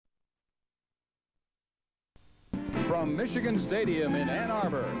From Michigan Stadium in Ann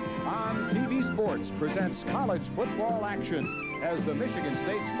Arbor, On TV Sports presents college football action as the Michigan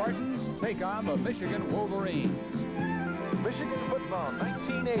State Spartans take on the Michigan Wolverines. Michigan Football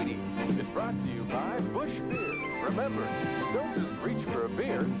 1980 is brought to you by Busch Beer. Remember, don't just reach for a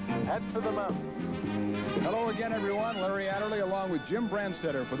beer, head for the mountain. Hello again, everyone. Larry Adderley along with Jim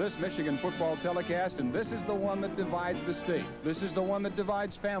Brandstetter for this Michigan football telecast, and this is the one that divides the state. This is the one that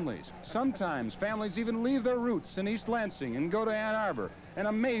divides families. Sometimes families even leave their roots in East Lansing and go to Ann Arbor. An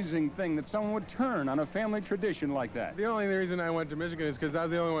amazing thing that someone would turn on a family tradition like that. The only reason I went to Michigan is because I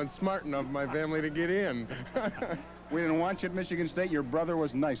was the only one smart enough in my family to get in. We didn't want you at Michigan State. Your brother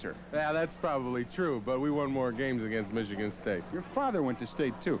was nicer. Yeah, that's probably true, but we won more games against Michigan State. Your father went to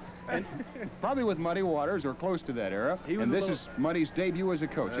state, too. And probably with Muddy Waters or close to that era. And this is Muddy's debut as a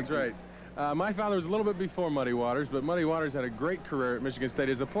coach. That's right. My father was a little bit before Muddy Waters, but Muddy Waters had a great career at Michigan State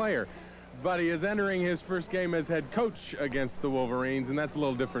as a player. But he is entering his first game as head coach against the Wolverines, and that's a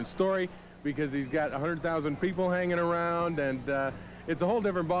little different story because he's got 100,000 people hanging around, and it's a whole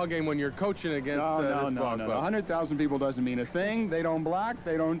different ballgame when you're coaching against this ball club. 100,000 people doesn't mean a thing. They don't block,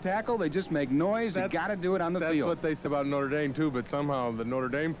 they don't tackle, they just make noise. You got to do it on the field. That's what they say about Notre Dame, too, but somehow the Notre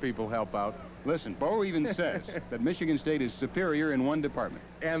Dame people help out. Listen, Bo even says that Michigan State is superior in one department.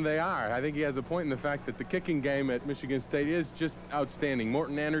 And they are. I think he has a point in the fact that the kicking game at Michigan State is just outstanding.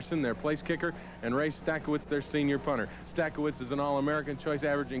 Morton Anderson, their place kicker, and Ray Stakowitz, their senior punter. Stakowitz is an All-American choice,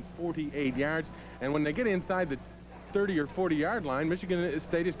 averaging 48 yards. And when they get inside the 30 or 40-yard line, Michigan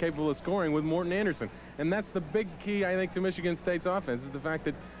State is capable of scoring with Morton Anderson. And that's the big key, I think, to Michigan State's offense, is the fact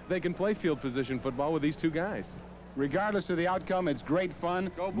that they can play field position football with these two guys. Regardless of the outcome, it's great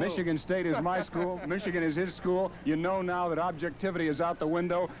fun. Michigan State is my school. Michigan is his school. You know now that objectivity is out the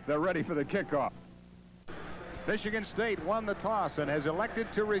window. They're ready for the kickoff. Michigan State won the toss and has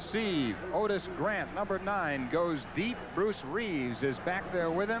elected to receive. Otis Grant, number 9, goes deep. Bruce Reeves is back there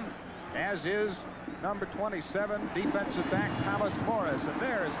with him, as is number 27, defensive back Thomas Morris. And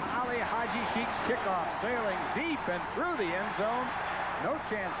there's Ali Haji Sheik's kickoff, sailing deep and through the end zone. No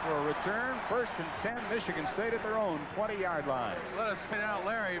chance for a return. 1st and 10, Michigan State at their own 20-yard line. Let us point out,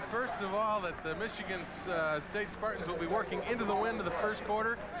 Larry, first of all, that the Michigan State Spartans will be working into the wind of the first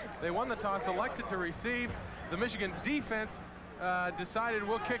quarter. They won the toss, elected to receive. The Michigan defense decided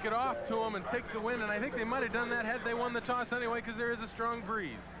we'll kick it off to them and take the win, and I think they might have done that had they won the toss anyway, because there is a strong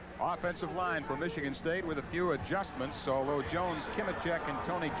breeze. Offensive line for Michigan State with a few adjustments, although Jones, Kimachek, and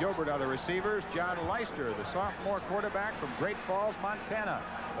Tony Gilbert are the receivers. John Leister, the sophomore quarterback from Great Falls, Montana,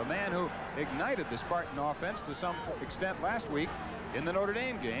 the man who ignited the Spartan offense to some extent last week in the Notre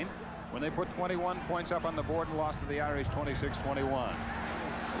Dame game when they put 21 points up on the board and lost to the Irish 26-21.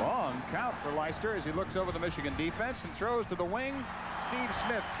 Long count for Leister as he looks over the Michigan defense and throws to the wing. Steve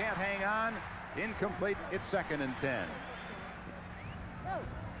Smith can't hang on. Incomplete. It's 2nd and 10.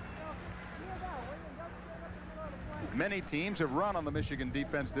 Many teams have run on the Michigan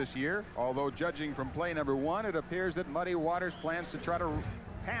defense this year, although judging from play number 1, it appears that Muddy Waters plans to try to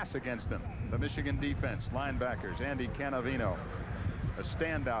pass against them. The Michigan defense, linebackers, Andy Canavino, a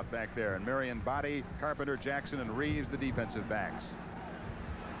standout back there, and Marion Body, Carpenter, Jackson, and Reeves, the defensive backs.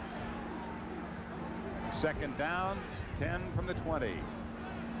 2nd down, 10 from the 20.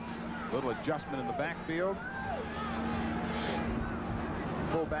 Little adjustment in the backfield.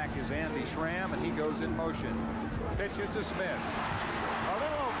 Fullback is Andy Schramm, and he goes in motion. Pitches to Smith. A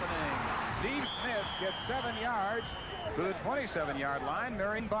little opening. Steve Smith gets 7 yards to the 27-yard line.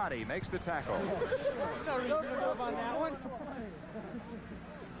 Marion Body makes the tackle. There's no reason to move on that one.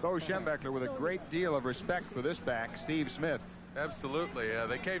 Bo Schembechler with a great deal of respect for this back, Steve Smith. Absolutely.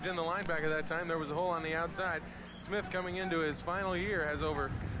 They caved in the linebacker that time. There was a hole on the outside. Smith, coming into his final year, has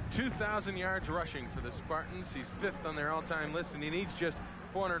over 2,000 yards rushing for the Spartans. He's 5th on their all-time list, and he needs just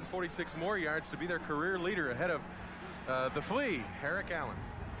 446 more yards to be their career leader ahead of the flea, Herrick Allen.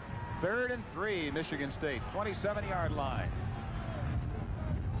 3rd and 3, Michigan State, 27-yard line.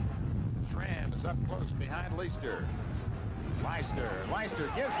 Schramm is up close behind Leister.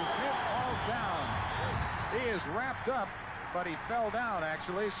 Leister gives to Smith, falls down. He is wrapped up, but he fell down,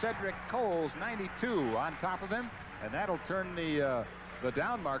 actually. Cedric Coles, 92, on top of him, and that'll turn the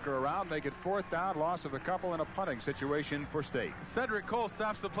down marker around, make it 4th down, loss of a couple, in a punting situation for State. Cedric Cole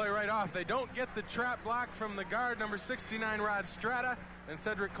stops the play right off. They don't get the trap block from the guard, number 69, Rod Strata, and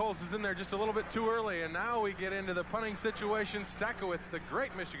Cedric Coles is in there just a little bit too early, and now we get into the punting situation. Stakowitz, the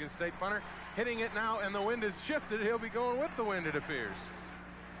great Michigan State punter, hitting it now, and the wind has shifted. He'll be going with the wind, it appears.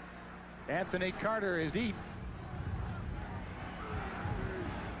 Anthony Carter is deep.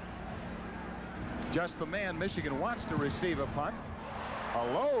 Just the man Michigan wants to receive a punt.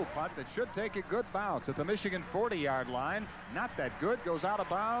 A low punt that should take a good bounce at the Michigan 40-yard line. Not that good. Goes out of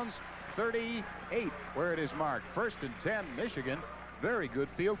bounds. 38 where it is marked. 1st and 10, Michigan. Very good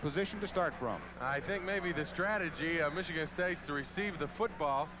field position to start from. I think maybe the strategy of Michigan State to receive the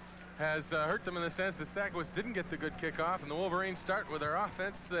football has hurt them in the sense that Stankiewicz didn't get the good kickoff, and the Wolverines start with their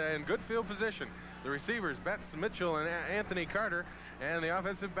offense in good field position. The receivers, Betts, Mitchell, and Anthony Carter, and the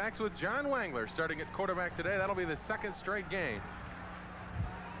offensive backs with John Wangler starting at quarterback today. That'll be the 2nd straight game.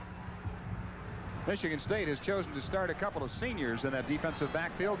 Michigan State has chosen to start a couple of seniors in that defensive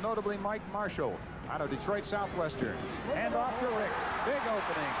backfield, notably Mike Marshall out of Detroit Southwestern. And off to Ricks. Big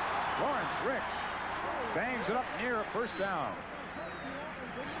opening. Lawrence Ricks bangs it up near a 1st down.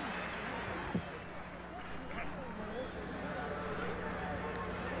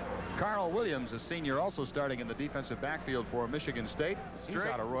 Carl Williams, a senior, also starting in the defensive backfield for Michigan State. He's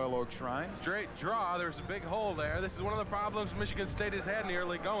out of Royal Oak Shrine. Straight draw. There's a big hole there. This is one of the problems Michigan State has had in the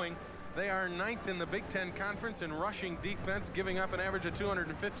early going. They are 9th in the Big Ten Conference in rushing defense, giving up an average of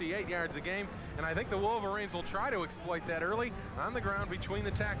 258 yards a game. And I think the Wolverines will try to exploit that early on the ground between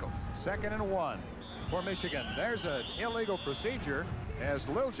the tackles. 2nd and 1 for Michigan. There's an illegal procedure as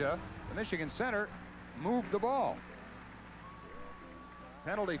Lilja, the Michigan center, moved the ball.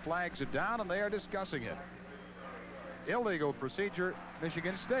 Penalty flags it down, and they are discussing it. Illegal procedure,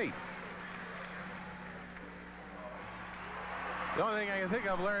 Michigan State. The only thing I can think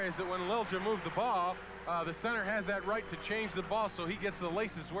of, Larry, is that when Lilja moved the ball, the center has that right to change the ball so he gets the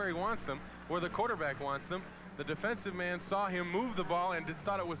laces where he wants them, where the quarterback wants them. The defensive man saw him move the ball and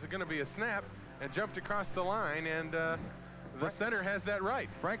thought it was going to be a snap and jumped across the line, and the center has that right.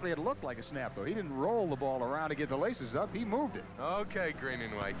 Frankly, it looked like a snap, though. He didn't roll the ball around to get the laces up. He moved it. Okay, green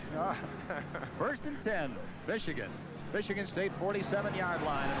and white. 1st and 10, Michigan. Michigan State 47-yard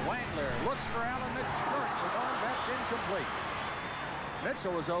line, and Wangler looks for Allen Mitch short. We're going, that's incomplete.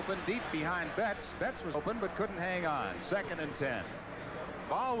 Mitchell was open deep behind Betts. Betts was open but couldn't hang on. 2nd and 10.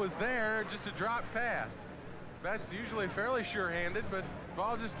 Ball was there, just a drop pass. Betts usually fairly sure-handed, but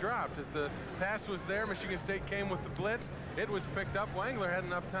ball just dropped. As the pass was there, Michigan State came with the blitz. It was picked up. Wangler had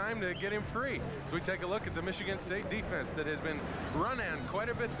enough time to get him free. So we take a look at the Michigan State defense that has been run on quite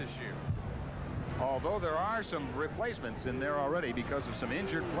a bit this year. Although there are some replacements in there already because of some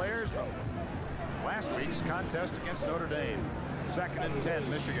injured players from last week's contest against Notre Dame. 2nd and 10,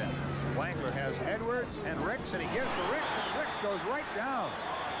 Michigan. Wangler has Edwards and Ricks, and he gives to Ricks, and Ricks goes right down.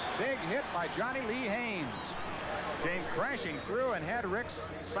 Big hit by Johnny Lee Haynes. Came crashing through and had Ricks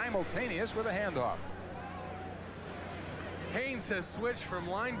simultaneous with a handoff. Haynes has switched from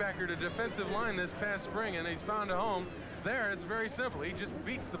linebacker to defensive line this past spring, and he's found a home. There, it's very simple. He just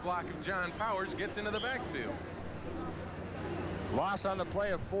beats the block of John Powers, gets into the backfield. Loss on the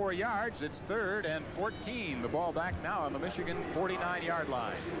play of 4 yards. It's 3rd and 14. The ball back now on the Michigan 49-yard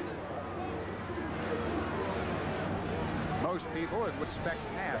line. Most people would expect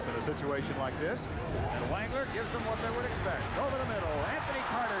pass in a situation like this. And Wangler gives them what they would expect. Over the middle. Anthony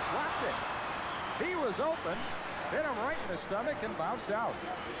Carter dropped it. He was open. Hit him right in the stomach and bounced out.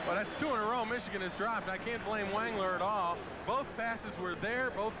 Well, that's 2 in a row Michigan has dropped. I can't blame Wangler at all. Both passes were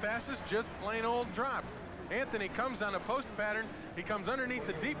there. Both passes just plain old dropped. Anthony comes on a post pattern. He comes underneath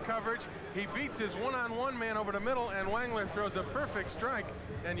the deep coverage. He beats his one-on-one man over the middle, and Wangler throws a perfect strike,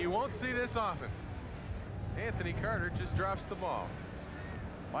 and you won't see this often. Anthony Carter just drops the ball.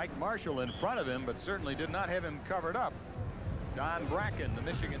 Mike Marshall in front of him, but certainly did not have him covered up. Don Bracken, the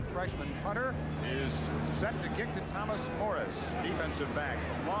Michigan freshman punter, is set to kick to Thomas Morris, defensive back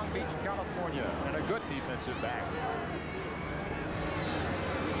from Long Beach, California, and a good defensive back.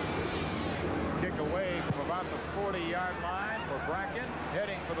 Kick away from about the 40-yard line for Bracken,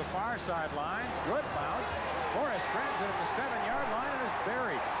 heading for the far sideline. Good bounce. Morris grabs it at the 7-yard line and is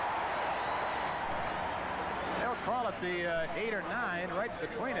buried. They'll call it the 8 or 9 right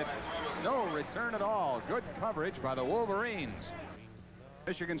between it. No return at all. Good coverage by the Wolverines.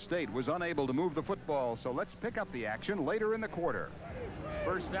 Michigan State was unable to move the football, so let's pick up the action later in the quarter.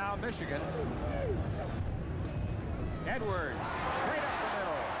 1st down, Michigan. Edwards, straight up the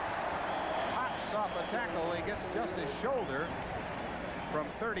middle. Pops off a tackle. He gets just his shoulder from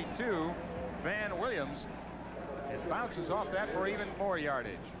 32. Van Williams. It bounces off that for even more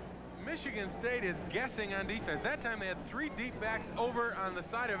yardage. Michigan State is guessing on defense. That time they had 3 deep backs over on the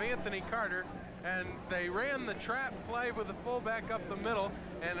side of Anthony Carter, and they ran the trap play with the fullback up the middle,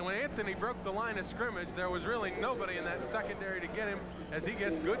 and when Anthony broke the line of scrimmage, there was really nobody in that secondary to get him as he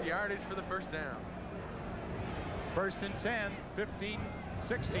gets good yardage for the 1st down. 1st and 10, 15,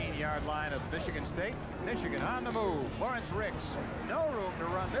 16-yard line of Michigan State. Michigan on the move. Lawrence Ricks, no room to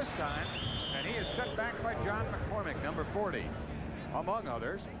run this time, and he is set back by John McCormick, number 40. among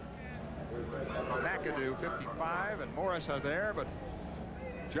others. McAdoo, 55, and Morris are there, but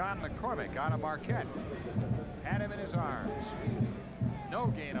John McCormick out of Marquette had him in his arms. No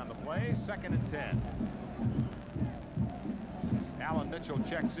gain on the play, 2nd and 10. Alan Mitchell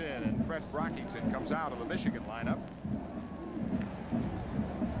checks in, and Fred Brockington comes out of the Michigan lineup.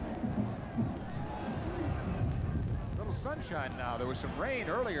 Little sunshine now. There was some rain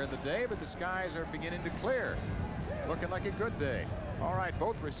earlier in the day, but the skies are beginning to clear. Looking like a good day. All right,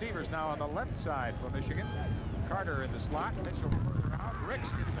 both receivers now on the left side for Michigan. Carter in the slot, Mitchell further out. Ricks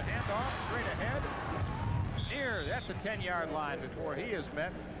gets the handoff straight ahead. Near at the 10-yard line before he is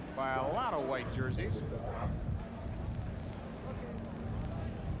met by a lot of white jerseys.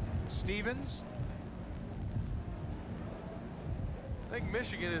 Stevens. I think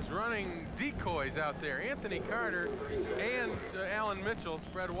Michigan is running decoys out there. Anthony Carter and Alan Mitchell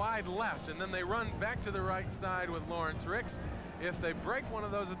spread wide left, and then they run back to the right side with Lawrence Ricks. If they break one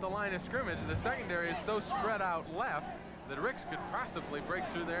of those at the line of scrimmage, the secondary is so spread out left that Ricks could possibly break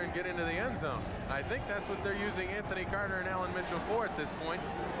through there and get into the end zone. I think that's what they're using Anthony Carter and Alan Mitchell for at this point.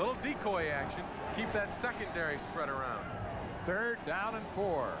 A little decoy action. Keep that secondary spread around. 3rd down and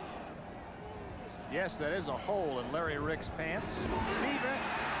 4. Yes, that is a hole in Larry Ricks' pants. Steve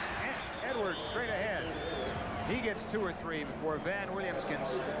Edwards straight ahead. He gets 2 or 3 before Van Williams can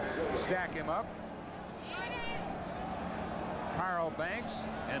stack him up. Carl Banks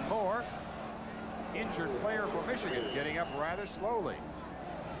and more. Injured player for Michigan getting up rather slowly.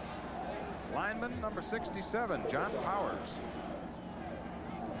 Lineman number 67, John Powers.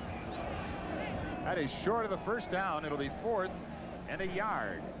 That is short of the 1st down. It'll be 4th and a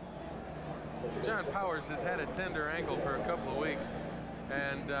yard. John Powers has had a tender ankle for a couple of weeks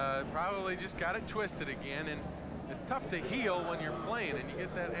and probably just got it twisted again, and it's tough to heal when you're playing and you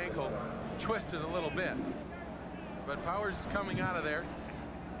get that ankle twisted a little bit. But Powers is coming out of there.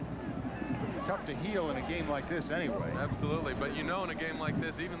 Tough to heal in a game like this anyway. Absolutely, but you know, in a game like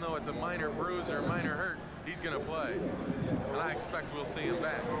this, even though it's a minor bruise or a minor hurt, he's going to play, and I expect we'll see him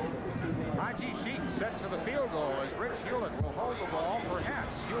back. Haji Sheik sets for the field goal as Rich Hewlett will hold the ball.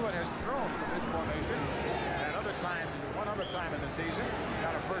 Perhaps Hewlett has thrown from this formation, and one other time in the season,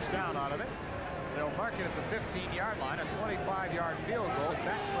 got a 1st down out of it. They'll mark it at the 15-yard line, a 25-yard field goal.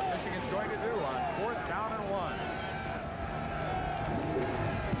 That's what Michigan's going to do on 4th down and 1.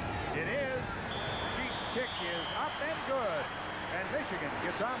 It is. Sheik's kick is up and good, and Michigan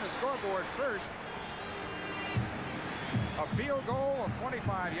gets on the scoreboard first. A field goal of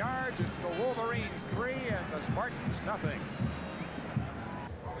 25 yards. It's the Wolverines 3 and the Spartans nothing.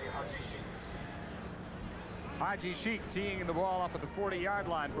 Haji Sheik teeing the ball up at the 40-yard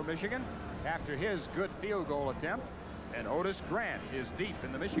line for Michigan after his good field goal attempt. And Otis Grant is deep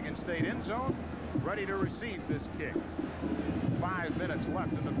in the Michigan State end zone, ready to receive this kick. 5 minutes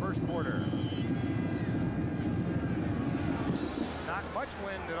left in the 1st quarter. Not much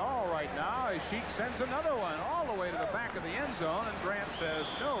wind at all right now as Sheik sends another one all the way to the back of the end zone, and Grant says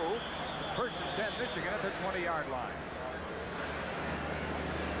no. 1st and 10 Michigan at their 20-yard line.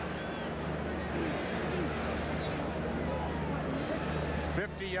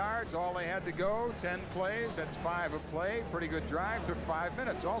 $50 yards, all they had to go. 10 plays, that's 5 a play. Pretty good drive. Took 5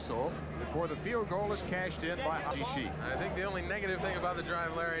 minutes also before the field goal is cashed in by Haji Sheik. I think the only negative thing about the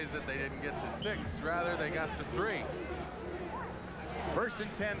drive, Larry, is that they didn't get to 6. Rather, they got to 3. 1st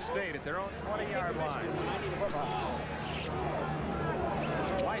and 10 State at their own 20-yard line.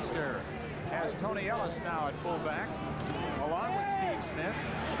 Leister has Tony Ellis now at fullback, along with Steve Smith,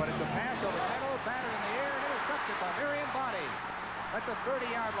 but it's a pass over the middle, batted in the air, and intercepted by Marion Body. At the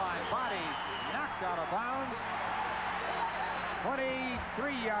 30-yard line, Body knocked out of bounds.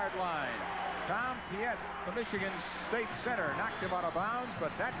 23-yard line. Tom Piette, the Michigan State center, knocked him out of bounds,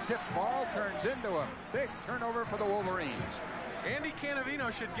 but that tip ball turns into a big turnover for the Wolverines. Andy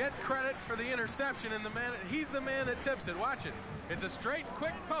Cannavino should get credit for the interception, and he's the man that tips it. Watch it. It's a straight,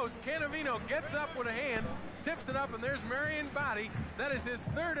 quick post. Cannavino gets up with a hand, tips it up, and there's Marion Body. That is his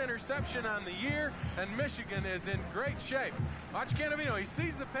 3rd interception on the year, and Michigan is in great shape. Watch Cannavino. He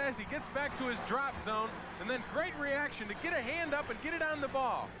sees the pass. He gets back to his drop zone, and then great reaction to get a hand up and get it on the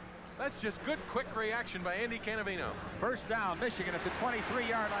ball. That's just good, quick reaction by Andy Cannavino. 1st down, Michigan at the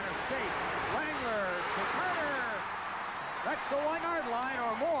 23-yard line of State. Wangler to Carter. That's the 1-yard line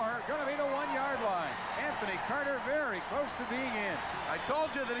or more. Going to be the 1-yard line. Anthony Carter very close to being in. I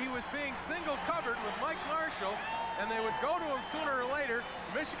told you that he was being single covered with Mike Marshall, and they would go to him sooner or later.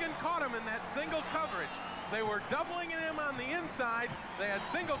 Michigan caught him in that single coverage. They were doubling him on the inside. They had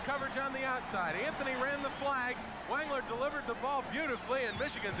single coverage on the outside. Anthony ran the flag. Wangler delivered the ball beautifully, and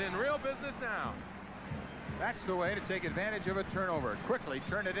Michigan's in real business now. That's the way to take advantage of a turnover. Quickly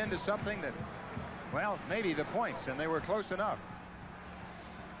turn it into something that, well, maybe the points, and they were close enough.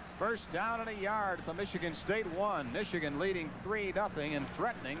 First down and a yard at the Michigan State 1. Michigan leading 3-0 and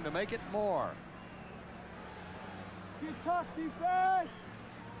threatening to make it more. Keep tough, defense.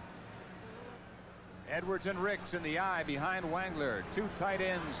 Edwards and Ricks in the eye behind Wangler. Two tight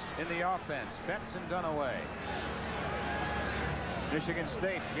ends in the offense, Betts and Dunaway. Michigan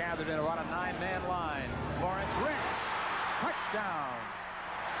State gathered in about a 9-man line. Lawrence Ricks, touchdown.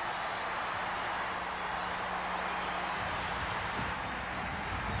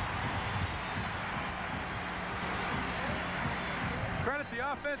 Credit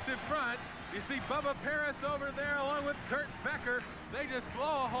the offensive front. You see Bubba Paris over there along with Kurt Becker. They just blow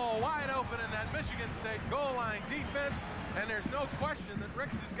a hole wide open in that Michigan State goal line defense, and there's no question that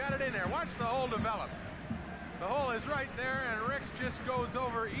Ricks has got it in there. Watch the hole develop. The hole is right there, and Ricks just goes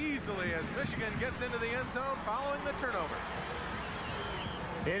over easily as Michigan gets into the end zone following the turnover.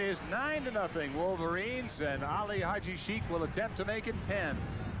 It is 9-0 Wolverines, and Ali Haji Sheikh will attempt to make it 10.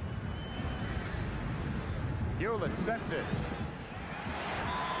 Hewlett sets it.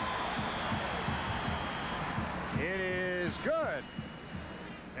 It is good.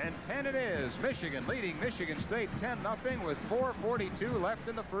 And 10 it is. Michigan leading Michigan State 10-0 with 4:42 left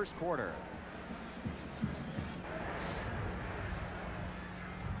in the first quarter.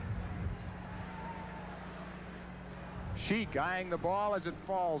 Sheik eyeing the ball as it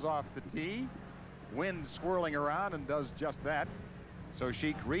falls off the tee. Wind swirling around and does just that. So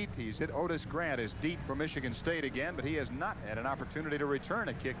Sheik re-tees it. Otis Grant is deep for Michigan State again, but he has not had an opportunity to return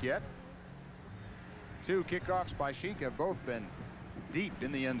a kick yet. Two kickoffs by Sheik have both been deep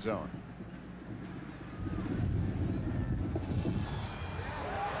in the end zone.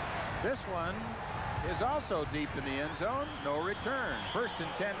 This one is also deep in the end zone. No return. 1st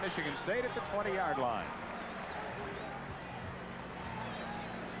and 10 Michigan State at the 20-yard line.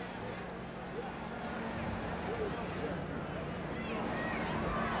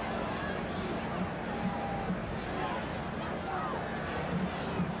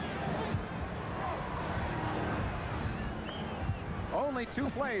 Only 2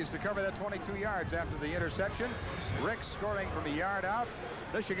 plays to cover that 22 yards after the interception. Ricks scoring from a yard out.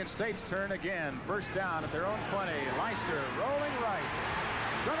 Michigan State's turn again. First down at their own 20. Leister rolling right.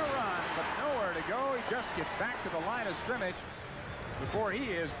 Gonna run, but nowhere to go. He just gets back to the line of scrimmage before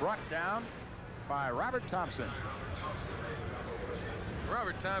he is brought down by Robert Thompson.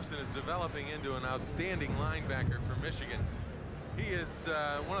 Robert Thompson is developing into an outstanding linebacker for Michigan. He is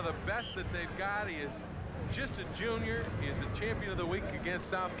one of the best that they've got. He is just a junior. He is the champion of the week against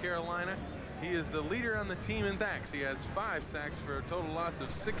South Carolina. He is the leader on the team in sacks. He has 5 sacks for a total loss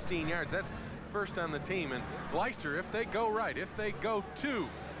of 16 yards. That's first on the team. And Leister, if they go right, if they go 2,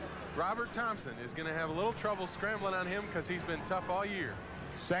 Robert Thompson is going to have a little trouble scrambling on him because he's been tough all year.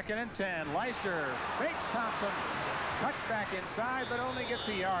 2nd and 10. Leister fakes Thompson. Cuts back inside, but only gets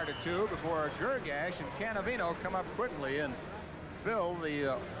a yard or 2 before Gergash and Canavino come up quickly and fill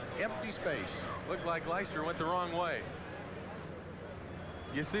the empty space. Looked like Leister went the wrong way.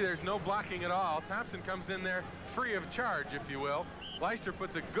 You see there's no blocking at all. Thompson comes in there free of charge, if you will. Leister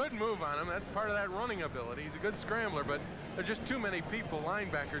puts a good move on him. That's part of that running ability. He's a good scrambler, but there are just too many people,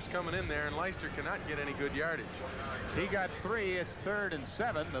 linebackers, coming in there, and Leister cannot get any good yardage. He got 3. It's 3rd and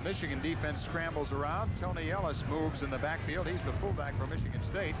 7. The Michigan defense scrambles around. Tony Ellis moves in the backfield. He's the fullback for Michigan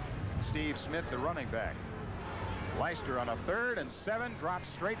State. Steve Smith, the running back. Leister on a 3rd and 7, drops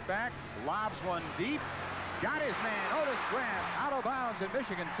straight back, lobs one deep. Got his man, Otis Grant, out of bounds in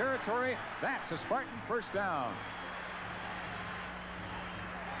Michigan territory. That's a Spartan first down.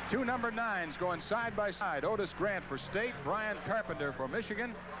 2 number 9s going side by side. Otis Grant for State, Brian Carpenter for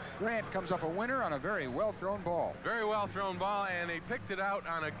Michigan. Grant comes up a winner on a very well-thrown ball. Very well-thrown ball, and he picked it out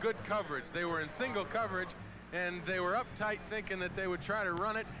on a good coverage. They were in single coverage, and they were uptight thinking that they would try to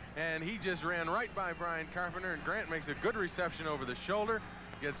run it, and he just ran right by Brian Carpenter, and Grant makes a good reception over the shoulder.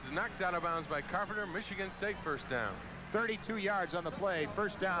 Gets knocked out of bounds by Carpenter. Michigan State first down. 32 yards on the play.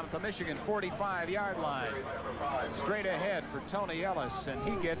 First down at the Michigan 45-yard line. Straight ahead for Tony Ellis, and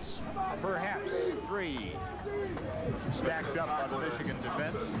he gets perhaps 3. Stacked up by the Michigan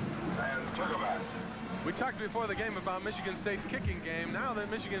defense. We talked before the game about Michigan State's kicking game. Now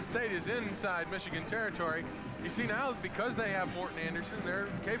that Michigan State is inside Michigan territory, you see now because they have Morton Anderson, they're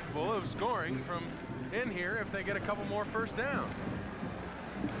capable of scoring from in here if they get a couple more first downs.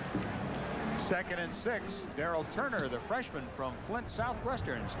 2nd and 6. Darrell Turner, the freshman from Flint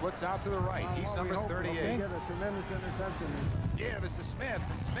Southwestern, splits out to the right. He's number 38. Get a tremendous interception. Give is to Smith,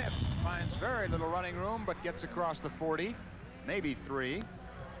 and Smith finds very little running room, but gets across the 40, maybe 3.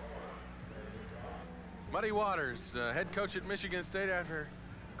 Muddy Waters, head coach at Michigan State after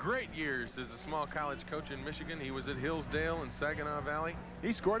great years as a small college coach in Michigan. He was at Hillsdale and Saginaw Valley.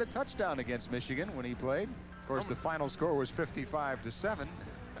 He scored a touchdown against Michigan when he played. Of course, the final score was 55-7.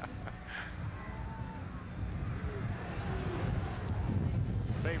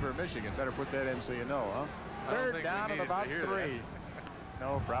 Favor Michigan. Better put that in so you know, huh? Third down and about 3.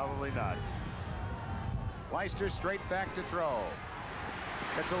 No, probably not. Leicester straight back to throw.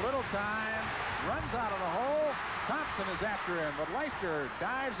 Gets a little time. Runs out of the hole. Thompson is after him, but Leicester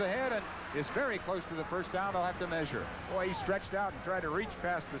dives ahead and is very close to the first down. They'll have to measure. Boy, he stretched out and tried to reach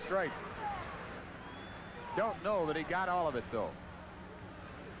past the stripe. Don't know that he got all of it, though.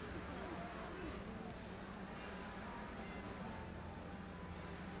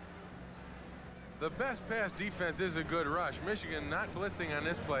 The best pass defense is a good rush. Michigan not blitzing on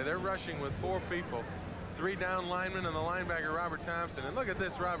this play. They're rushing with 4 people. 3 down linemen and the linebacker Robert Thompson. And look at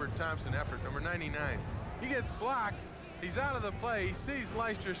this Robert Thompson effort, number 99. He gets blocked. He's out of the play. He sees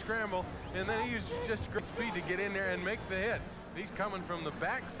Leicester scramble, and then he uses just great speed to get in there and make the hit. He's coming from the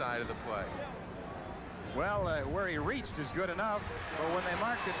back side of the play. Well, where he reached is good enough, but when they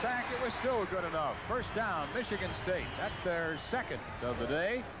marked it back, it was still good enough. First down, Michigan State. That's their second of the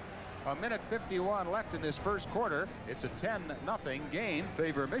day. 1:51 left in this first quarter. It's a 10-0 game,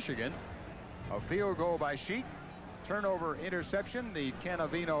 favor Michigan. A field goal by Sheet. Turnover, interception. The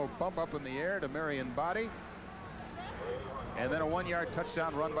Canavino bump up in the air to Marion Body. And then a 1-yard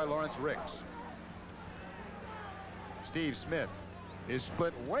touchdown run by Lawrence Ricks. Steve Smith is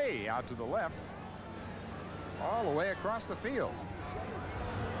split way out to the left, all the way across the field.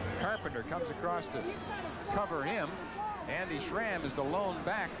 Carpenter comes across to cover him. Andy Schramm is the lone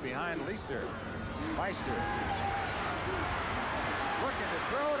back behind Leicester. Looking to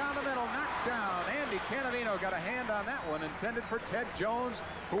throw down the middle, knocked down. Andy Canavino got a hand on that one, intended for Ted Jones,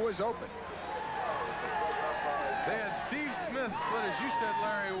 who was open. They had Steve Smith split, as you said,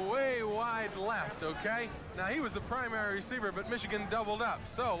 Larry, way wide left, okay? Now, he was the primary receiver, but Michigan doubled up.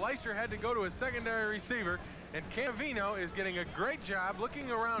 So Leicester had to go to a secondary receiver, and Canavino is getting a great job looking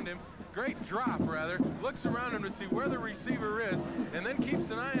around him. Great drop, rather. Looks around him to see where the receiver is, and then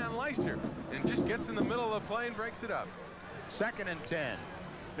keeps an eye on Leicester, and just gets in the middle of the play and breaks it up. 2nd and 10.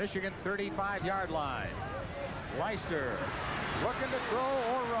 Michigan 35-yard line. Leicester looking to throw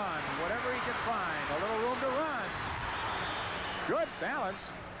or run, whatever he can find. A little room to run. Good balance.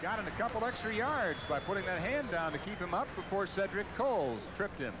 Got in a couple extra yards by putting that hand down to keep him up before Cedric Coles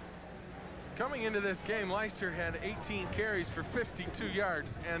tripped him. Coming into this game, Leicester had 18 carries for 52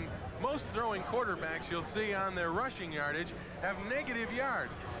 yards, and most throwing quarterbacks you'll see on their rushing yardage have negative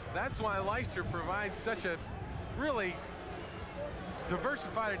yards. That's why Leicester provides such a really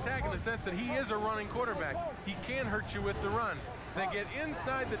diversified attack in the sense that he is a running quarterback. He can hurt you with the run. They get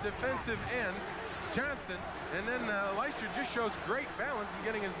inside the defensive end, Johnson, and then Leicester just shows great balance in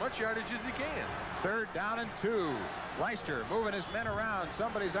getting as much yardage as he can. 3rd down and 2. Leicester moving his men around.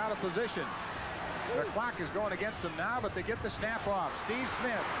 Somebody's out of position. The clock is going against him now, but they get the snap off. Steve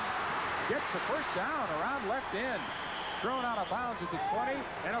Smith gets the first down around left end. Thrown out of bounds at the 20,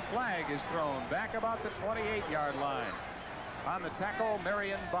 and a flag is thrown back about the 28-yard line. On the tackle,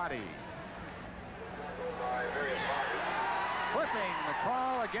 Marion Body. Flipping the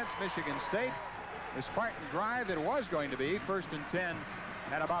call against Michigan State. The Spartan drive that was going to be 1st and 10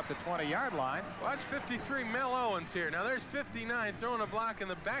 at about the 20-yard line. Watch 53, Mel Owens here. Now there's 59 throwing a block in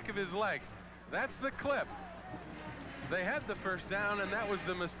the back of his legs. That's the clip. They had the first down, and that was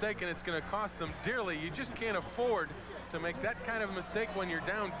the mistake, and it's going to cost them dearly. You just can't afford to make that kind of mistake when you're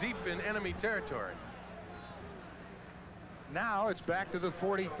down deep in enemy territory. Now it's back to the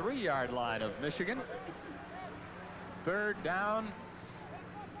 43-yard line of Michigan. 3rd down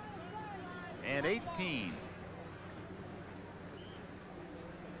and 18.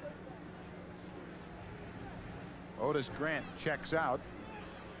 Otis Grant checks out.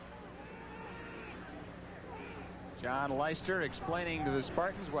 John Leicester explaining to the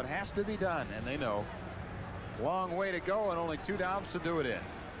Spartans what has to be done, and they know. Long way to go and only 2 downs to do it in.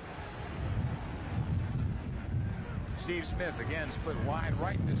 Steve Smith again split wide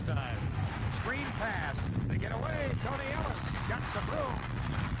right this time. Screen pass. They get away. Tony Ellis got some room.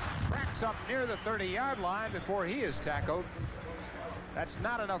 Cracks up near the 30-yard line before he is tackled. That's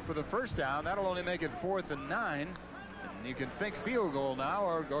not enough for the first down. That'll only make it 4th and 9. And you can think field goal now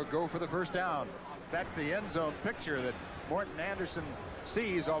or go for the first down. That's the end zone picture that Morton Anderson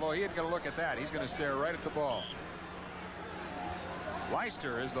sees, although he isn't going to look at that. He's going to stare right at the ball.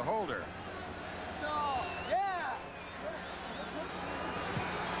 Leicester is the holder.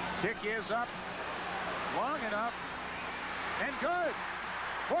 Kick is up long enough and good.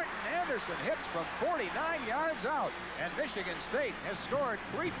 Morton Anderson hits from 49 yards out, and Michigan State has scored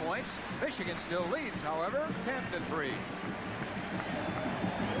 3 points. Michigan still leads, however, 10-3.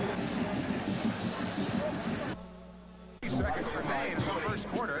 Seconds remain in the first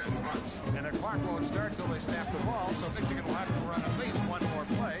quarter, and the clock won't start till they snap the ball, so Michigan will have to run at least one more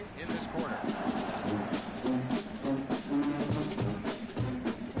play in this quarter.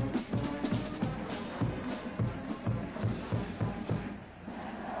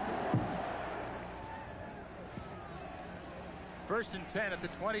 First and 10 at the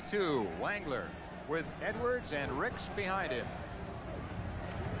 22. Wangler with Edwards and Ricks behind him.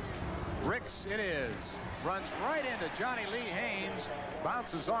 Ricks it is. Runs right into Johnny Lee Haynes,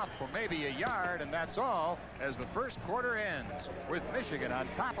 bounces off for maybe a yard, and that's all as the first quarter ends with Michigan on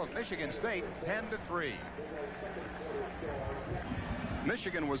top of Michigan State 10-3.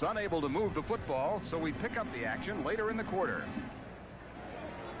 Michigan was unable to move the football, so we pick up the action later in the quarter.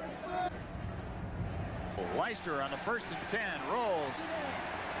 Leister on the first and 10 rolls,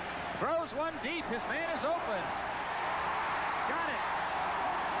 throws one deep. His man is open. Got it.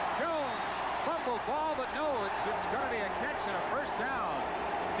 Jones fumbled ball, but no, it's going to be a catch and a first down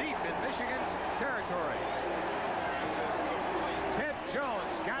deep in Michigan's territory. Ted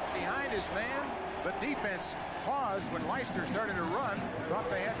Jones got behind his man. The defense paused when Leister started to run. Thought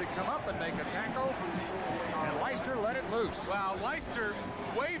they had to come up and make a tackle, and Leister let it loose. Well, Leister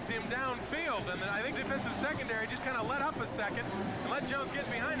waved him downfield, and then I think defensive secondary just kind of let up a second and let Jones get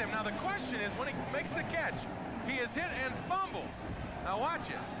behind him. Now the question is, when he makes the catch, he is hit and fumbles. Now watch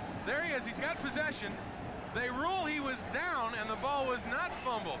it. There he is. He's got possession. They rule he was down, and the ball was not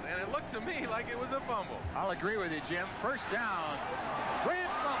fumbled, and it looked to me like it was a fumble. I'll agree with you, Jim. First down.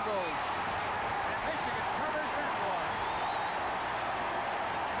 Grant fumbles, and Michigan covers that one.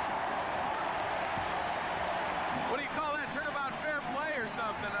 What do you call that? Turnabout fair play or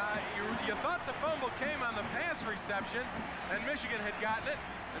something? You thought the fumble came on the pass reception, and Michigan had gotten it.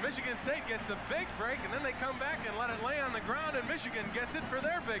 And Michigan State gets the big break, and then they come back and let it lay on the ground, and Michigan gets it for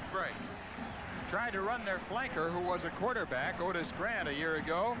their big break. Tried to run their flanker, who was a quarterback, Otis Grant, a year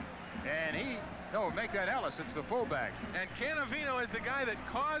ago, and make that Ellis. It's the fullback. And Canavino is the guy that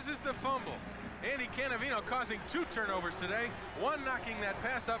causes the fumble. Andy Canavino causing 2 turnovers today, one knocking that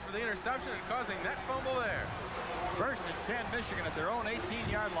pass up for the interception and causing that fumble there. First and 10, Michigan at their own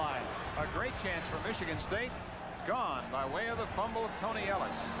 18-yard line. A great chance for Michigan State. Gone by way of the fumble of Tony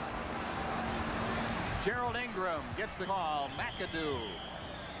Ellis. Gerald Ingram gets the ball. McAdoo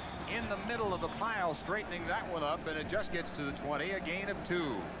in the middle of the pile, straightening that one up, and it just gets to the 20, a gain of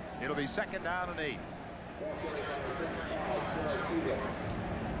 2. It'll be second down and 8.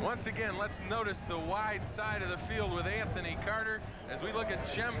 Once again, let's notice the wide side of the field with Anthony Carter. As we look at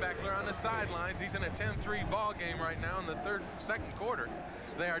Schembechler on the sidelines, he's in a 10-3 ball game right now in the second quarter.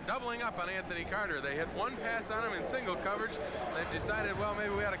 They are doubling up on Anthony Carter. They hit one pass on him in single coverage. They've decided, well,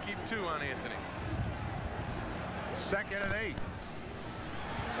 maybe we ought to keep 2 on Anthony. Second and 8.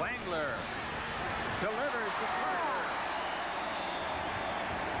 Wangler delivers to Carter.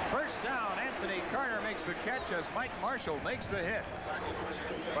 First down. Anthony Carter makes the catch as Mike Marshall makes the hit.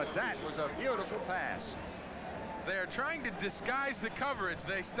 But that was a beautiful pass. They are trying to disguise the coverage.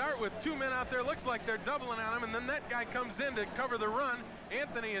 They start with 2 men out there. Looks like they're doubling on him, and then that guy comes in to cover the run.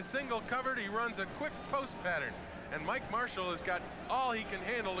 Anthony is single covered. He runs a quick post pattern, and Mike Marshall has got all he can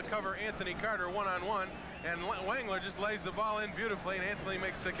handle to cover Anthony Carter one-on-one, and Wangler just lays the ball in beautifully, and Anthony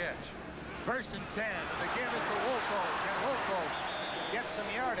makes the catch. First and 10, and the give is to Wolfo. Can Wolfo get some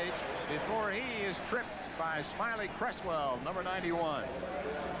yardage before he is tripped by Smiley Cresswell, number 91?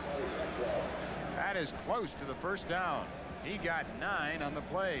 That is close to the first down. He got 9 on the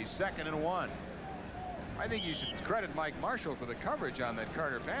play. Second and 1. I think you should credit Mike Marshall for the coverage on that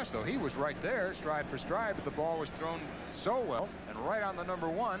Carter pass, though. He was right there, stride for stride, but the ball was thrown so well and right on the number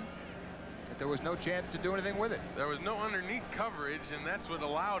 1 that there was no chance to do anything with it. There was no underneath coverage, and that's what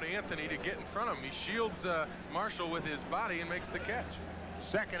allowed Anthony to get in front of him. He shields Marshall with his body and makes the catch.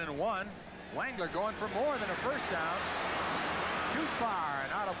 Second and 1. Wangler going for more than a first down. Too far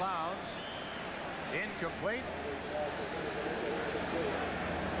and out of bounds. Incomplete.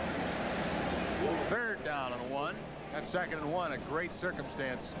 Third down and 1. That's second and 1. A great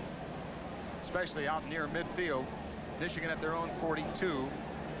circumstance, especially out near midfield. Michigan at their own 42.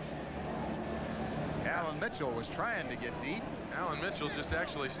 Alan Mitchell was trying to get deep. Alan Mitchell just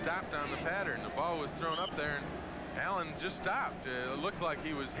actually stopped on the pattern. The ball was thrown up there, and Alan just stopped. It looked like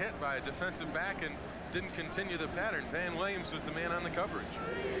he was hit by a defensive back and didn't continue the pattern. Van Williams was the man on the coverage.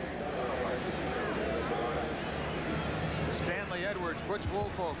 Stanley Edwards puts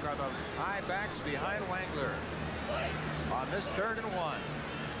Woolfolk on the high backs behind Wangler on this 3rd and 1.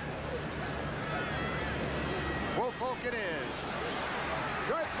 Woolfolk it is.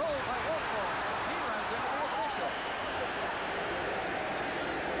 Good move by Woolfolk. He runs into the official.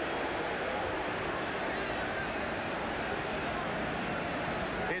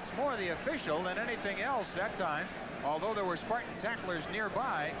 It's more the official than anything else that time, although there were Spartan tacklers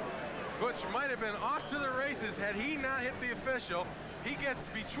nearby. Butch might have been off to the races had he not hit the official. He gets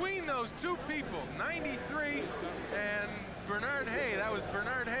between those two people, 93 and Bernard Hay. That was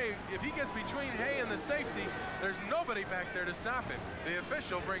Bernard Hay. If he gets between Hay and the safety, there's nobody back there to stop him. The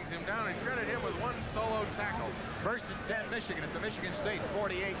official brings him down, and credit him with one solo tackle. 1st and 10 Michigan at the Michigan State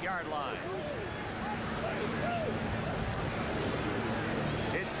 48-yard line.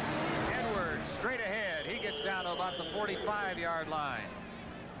 It's Edwards straight ahead. He gets down to about the 45-yard line.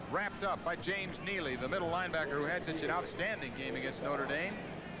 Wrapped up by James Neely, the middle linebacker who had such an outstanding game against Notre Dame.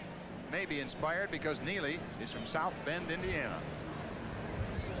 Maybe inspired because Neely is from South Bend, Indiana.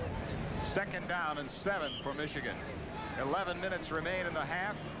 2nd down and 7 for Michigan. 11 minutes remain in the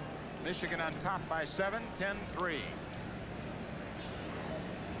half. Michigan on top by 7, 10-3.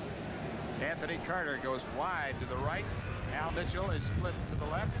 Anthony Carter goes wide to the right. Al Mitchell is split to the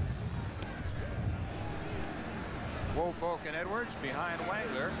left. Woolfolk and Edwards behind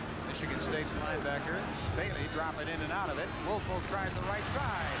Wangler. Michigan State's linebacker. Bailey drop it in and out of it. Woolfolk tries the right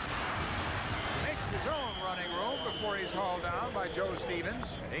side. Makes his own running room before he's hauled down by Joe Stevens,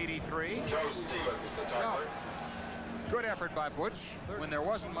 83. Joe Stevens, the tackler. Good effort by Butch when there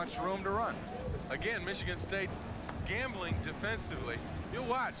wasn't much room to run. Again, Michigan State gambling defensively. You'll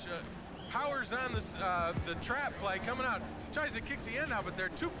watch. Powers on the trap play coming out. Tries to kick the end out, but there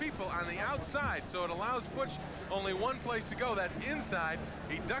are two people on the outside, so it allows Butch only one place to go. That's inside.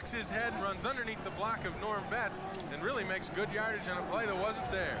 He ducks his head and runs underneath the block of Norm Betts and really makes good yardage on a play that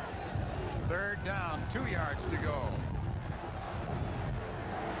wasn't there. 3rd down, 2 yards to go.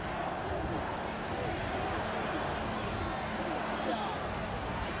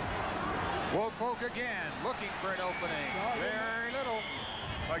 Woolfolk again looking for an opening. Very little.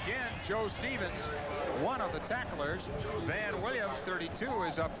 Again, Joe Stevens, one of the tacklers. Van Williams, 32,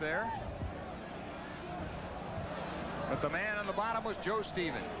 is up there. But the man on the bottom was Joe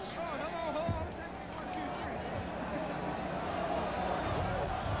Stevens.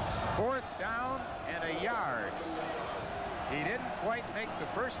 4th down and a yard. He didn't quite make the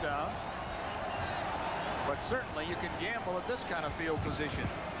 1st down, but certainly you can gamble at this kind of field position.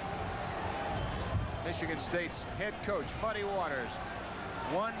 Michigan State's head coach, Muddy Waters.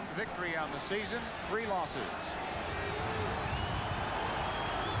 1 victory on the season, 3 losses.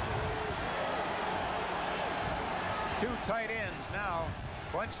 Two tight ends now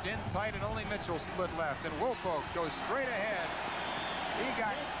bunched in tight, and only Mitchell split left, and Woolfolk goes straight ahead. He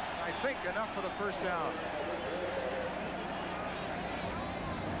got, I think, enough for the 1st down.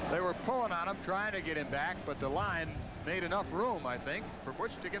 They were pulling on him, trying to get him back, but the line made enough room, I think, for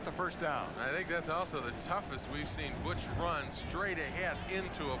Butch to get the 1st down. I think that's also the toughest we've seen Butch run straight ahead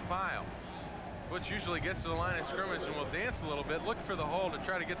into a pile. Butch usually gets to the line of scrimmage and will dance a little bit, look for the hole to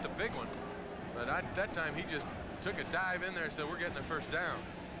try to get the big one. But at that time, he just took a dive in there and said, we're getting the 1st down.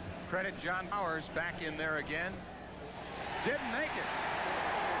 Credit John Powers back in there again. Didn't make it.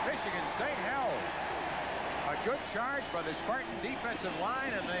 Michigan State held. A good charge by the Spartan defensive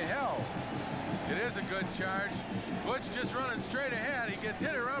line, and they held. It is a good charge. Butch just running straight ahead. He gets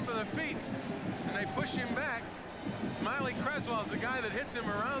hit around by the feet, and they push him back. Smiley Creswell's the guy that hits him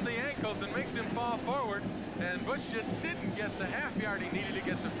around the ankles and makes him fall forward. And Butch just didn't get the half yard he needed to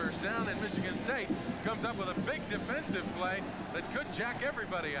get the 1st down, and Michigan State comes up with a big defensive play that could jack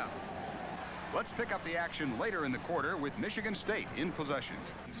everybody up. Let's pick up the action later in the quarter with Michigan State in possession.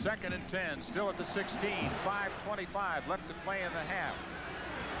 2nd and 10, still at the 16, 5:25 left to play in the half.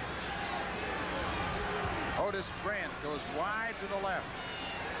 Otis Grant goes wide to the left.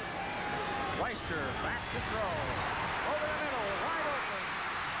 Leister back to throw. Over the middle, wide open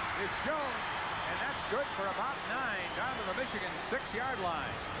is Jones, and that's good for about 9 down to the Michigan 6-yard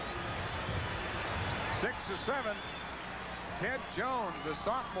line. 6 of 7. Ted Jones, the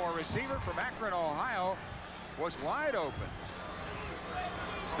sophomore receiver from Akron, Ohio, was wide open.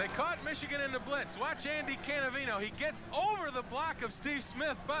 They caught Michigan in the blitz. Watch Andy Canavino. He gets over the block of Steve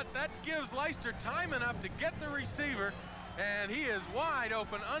Smith, but that gives Leister time enough to get the receiver, and he is wide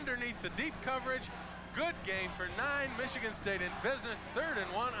open underneath the deep coverage. Good game for 9. Michigan State in business. 3rd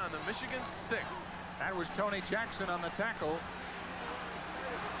and 1 on the Michigan 6. That was Tony Jackson on the tackle.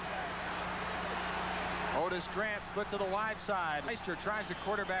 Otis Grant split to the wide side. Leister tries a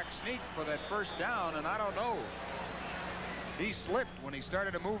quarterback sneak for that 1st down, and I don't know. He slipped when he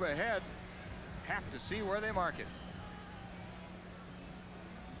started to move ahead. Have to see where they mark it.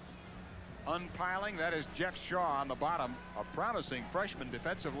 Unpiling, that is Jeff Shaw on the bottom, a promising freshman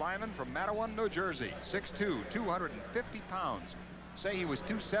defensive lineman from Matawan, New Jersey. 6'2", 250 pounds. Say he was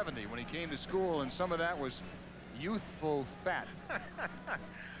 270 when he came to school, and some of that was youthful fat.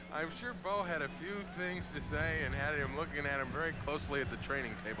 I'm sure Bo had a few things to say and had him looking at him very closely at the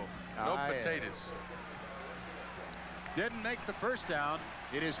training table. No potatoes. Didn't make the first down.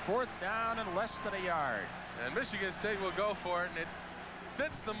 It is 4th down and less than a yard. And Michigan State will go for it, and it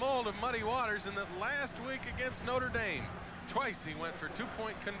fits the mold of Muddy Waters in that last week against Notre Dame. Twice he went for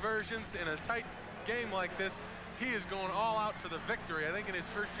 2-point conversions in a tight game like this. He is going all out for the victory. I think in his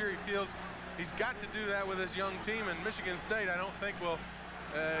first year he feels he's got to do that with his young team, and Michigan State I don't think will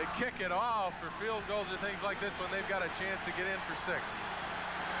kick it all for field goals or things like this when they've got a chance to get in for 6.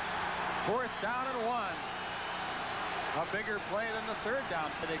 4th down and 1. A bigger play than the 3rd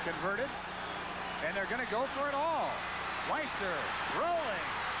down. They converted, and they're going to go for it all. Leister rolling,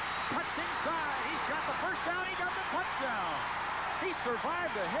 cuts inside. He's got the first down. He got the touchdown. He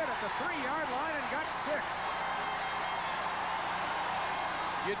survived a hit at the 3-yard line and got 6.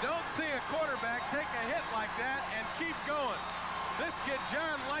 You don't see a quarterback take a hit like that and keep going. This kid,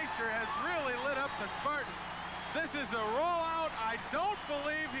 John Leister, has really lit up the Spartans. This is a rollout. I don't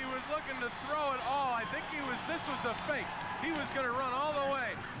believe he was looking to throw it all. I think this was a fake. He was going to run all the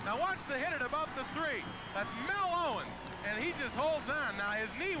way. Now watch the hit at about the 3. That's Mel Owens, and he just holds on. Now his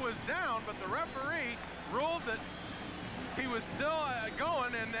knee was down, but the referee ruled that he was still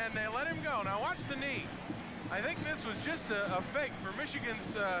going, and then they let him go. Now watch the knee. I think this was just a fake for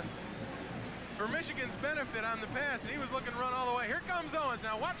Michigan's benefit on the pass, and he was looking to run all the way. Here comes Owens.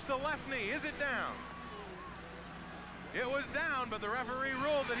 Now watch the left knee. Is it down? It was down, but the referee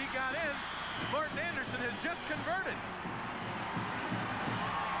ruled that he got in. Morton Anderson has just converted.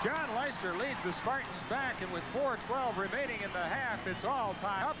 John Leister leads the Spartans back, and with 4:12 remaining in the half, it's all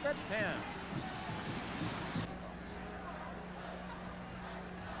tied up at 10.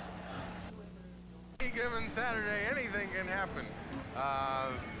 Any given Saturday, anything can happen.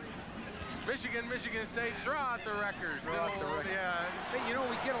 Michigan State draw out the record. Yeah. Hey, you know,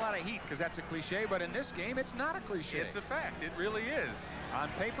 we get a lot of heat because that's a cliche, but in this game, it's not a cliche. It's a fact. It really is. On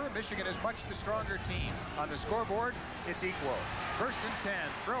paper, Michigan is much the stronger team. On the scoreboard, it's equal. 1st and 10.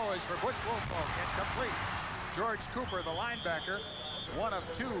 Throw is for Butch Woolfolk. Incomplete. George Cooper, the linebacker, 1 of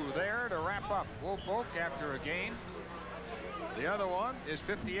 2 there to wrap up. Woolfolk after a gain. The other one is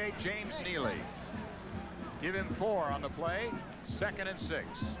 58, James Neely. Give him 4 on the play. 2nd and 6.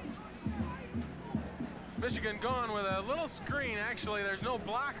 Michigan going with a little screen. Actually, there's no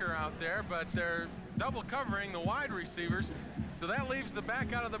blocker out there, but they're double covering the wide receivers, so that leaves the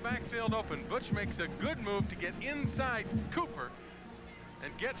back out of the backfield open. Butch makes a good move to get inside Cooper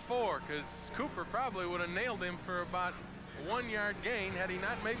and get 4, because Cooper probably would have nailed him for about a 1-yard gain had he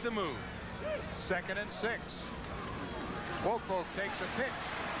not made the move. 2nd and 6. Woolfolk takes a pitch,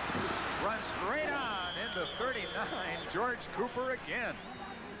 runs straight on into 39. George Cooper again.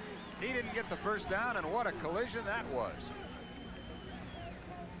 He didn't get the first down, and what a collision that was.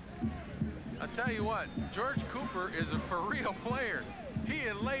 I'll tell you what, George Cooper is a for-real player. He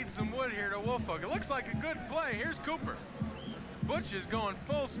had laid some wood here to Woolfolk. It looks like a good play. Here's Cooper. Butch is going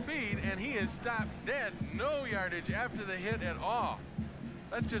full speed, and he is stopped dead. No yardage after the hit at all.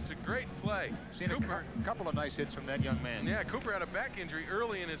 That's just a great play. Seen Cooper, a couple of nice hits from that young man. Yeah, Cooper had a back injury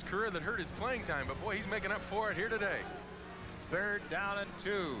early in his career that hurt his playing time, but boy, he's making up for it here today. 3rd down and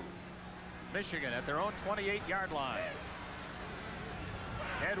 2. Michigan at their own 28-yard line.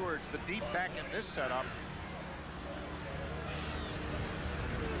 Edwards, the deep back in this setup.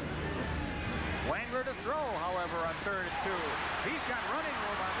 Wangler to throw, however, on 3rd and 2. He's got running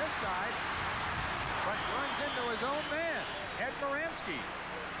room on this side, but runs into his own man, Ed Moransky.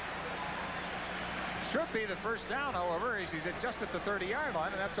 Should be the first down, however, as he's just at the 30-yard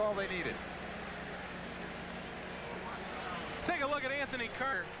line, and that's all they needed. Let's take a look at Anthony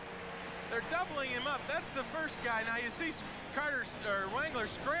Carter. They're doubling him up. That's the first guy. Now you see Wangler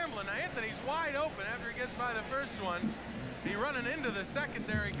scrambling. Now Anthony's wide open after he gets by the first one. He's running into the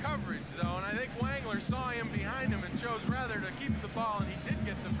secondary coverage, though, and I think Wangler saw him behind him and chose rather to keep the ball, and he did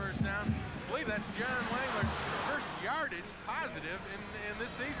get the first down. I believe that's John Wangler's first yardage positive in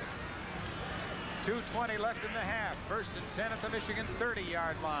this season. 2:20 left in the half. 1st and 10 at the Michigan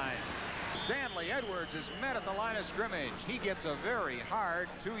 30-yard line. Stanley Edwards is met at the line of scrimmage. He gets a very hard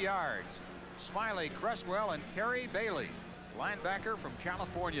 2 yards. Smiley Cresswell and Terry Bailey, linebacker from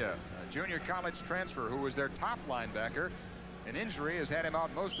California, a junior college transfer who was their top linebacker. An injury has had him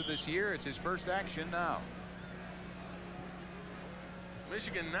out most of this year. It's his first action now.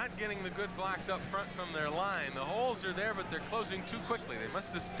 Michigan not getting the good blocks up front from their line. The holes are there, but they're closing too quickly. They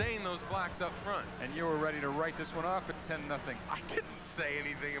must sustain those blocks up front. And you were ready to write this one off at 10-0. I didn't say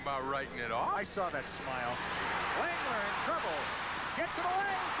anything about writing it off. I saw that smile. Wangler in trouble. Gets it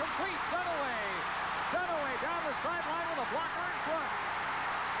away. Complete. Dunaway. Dunaway down the sideline with a blocker in front.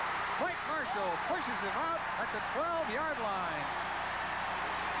 Blake Marshall pushes him out at the 12-yard line.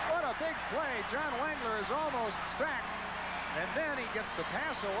 What a big play. John Wangler is almost sacked. And then he gets the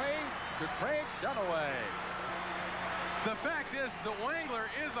pass away to Craig Dunaway. The fact is that Wangler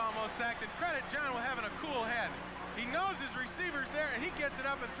is almost sacked, and credit John with having a cool head. He knows his receiver's there, and he gets it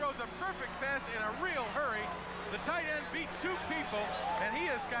up and throws a perfect pass in a real hurry. The tight end beat 2 people, and he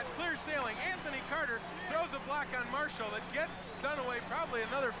has got clear sailing. Anthony Carter throws a block on Marshall that gets Dunaway probably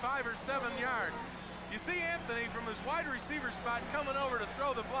another 5 or 7 yards. You see Anthony from his wide receiver spot coming over to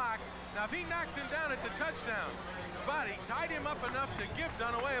throw the block. Now, if he knocks him down, it's a touchdown. But he tied him up enough to give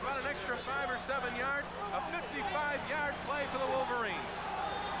Dunaway about an extra 5 or 7 yards. A 55-yard play for the Wolverines.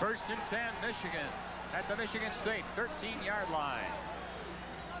 1st and 10, Michigan at the Michigan State 13-yard line.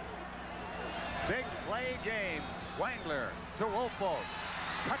 Big play game. Wangler to Wolfo.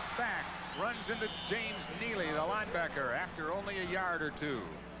 Cuts back. Runs into James Neely, the linebacker, after only a yard or 2.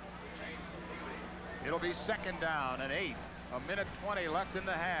 It'll be 2nd down and 8. 1:20 left in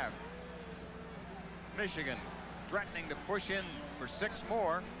the half. Michigan threatening to push in for 6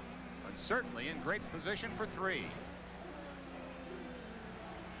 more, and certainly in great position for 3.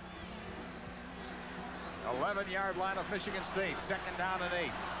 11-yard line of Michigan State, 2nd down and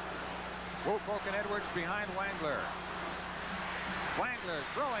 8. Woolfolk and Edwards behind Wangler. Wangler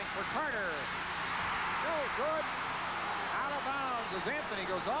throwing for Carter. No good. Out of bounds as Anthony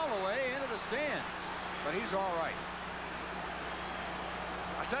goes all the way into the stands, but he's all right.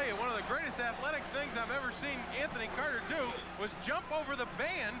 I'll tell you, one of the greatest athletic things I've ever seen Anthony Carter do was jump over the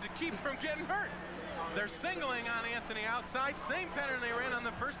band to keep from getting hurt. They're singling on Anthony outside. Same pattern they ran on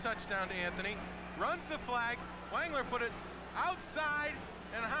the first touchdown to Anthony. Runs the flag. Wangler put it outside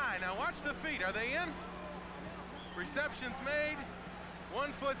and high. Now watch the feet. Are they in? Reception's made.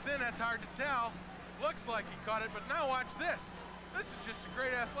 1 foot's in. That's hard to tell. Looks like he caught it, but now watch this. This is just a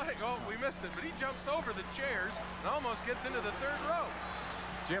great athletic. Oh, we missed it, but he jumps over the chairs and almost gets into the 3rd row.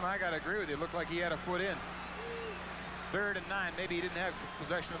 Jim, I got to agree with you. It looked like he had a foot in. 3rd and 9. Maybe he didn't have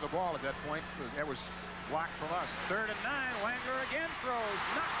possession of the ball at that point. That was blocked from us. 3rd and 9. Wangler again throws.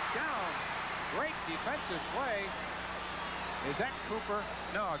 Knocked down. Great defensive play. Is that Cooper?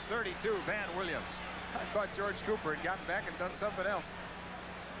 No, it's 32, Van Williams. I thought George Cooper had gotten back and done something else.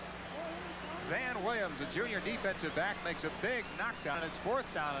 Van Williams, a junior defensive back, makes a big knockdown. It's 4th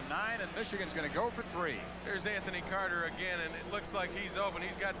down and 9, and Michigan's going to go for 3. Here's Anthony Carter again, and it looks like he's open.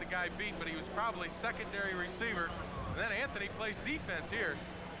 He's got the guy beat, but he was probably secondary receiver. And then Anthony plays defense here.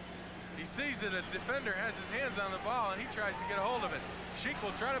 He sees that a defender has his hands on the ball, and he tries to get a hold of it. Sheik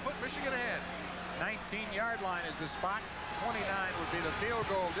will try to put Michigan ahead. 19-yard line is the spot. 29 would be the field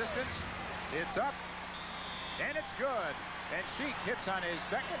goal distance. It's up, and it's good. And Sheik hits on his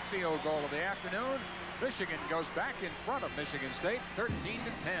 2nd field goal of the afternoon. Michigan goes back in front of Michigan State,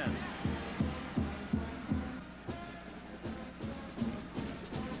 13-10.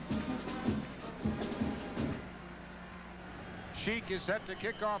 Sheik is set to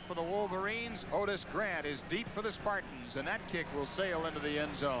kick off for the Wolverines. Otis Grant is deep for the Spartans, and that kick will sail into the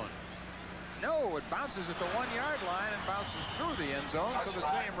end zone. No, it bounces at the 1-yard line and bounces through the end zone, so the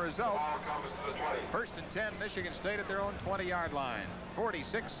same result. 1st and 10, Michigan State at their own 20-yard line.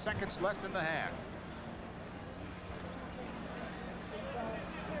 46 seconds left in the half.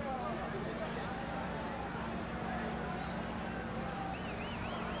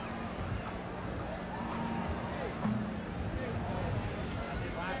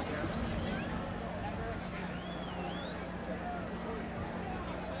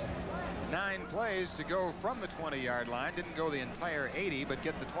 Plays to go from the 20-yard line. Didn't go the entire 80, but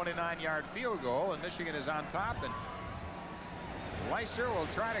get the 29-yard field goal, and Michigan is on top, and Leicester will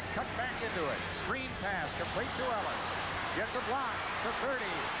try to cut back into it. Screen pass complete to Ellis. Gets a block to 30,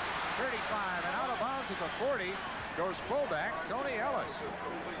 35, and out of bounds at the 40 goes fullback Tony Ellis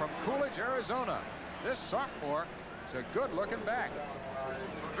from Coolidge, Arizona. This sophomore is a good-looking back.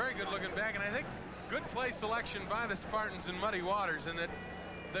 Very good-looking back, and I think good play selection by the Spartans in Muddy Waters, and that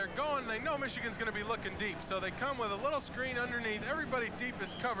they're going, they know Michigan's going to be looking deep, so they come with a little screen underneath. Everybody deep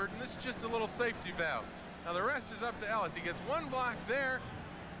is covered, and this is just a little safety valve. Now the rest is up to Ellis. He gets 1 block there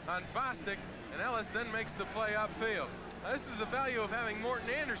on Bostic, and Ellis then makes the play upfield. Now, this is the value of having Morton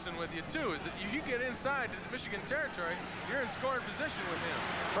Anderson with you, too, is that you get inside to Michigan territory, you're in scoring position with him.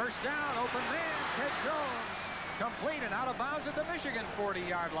 1st down, open man, Ted Jones complete and out of bounds at the Michigan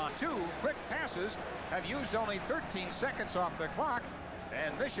 40-yard line. 2 quick passes have used only 13 seconds off the clock,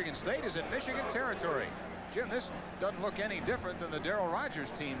 and Michigan State is in Michigan territory. Jim, this doesn't look any different than the Darrell Rogers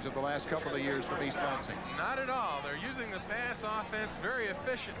teams of the last couple of years from East Lansing. Not at all. They're using the pass offense very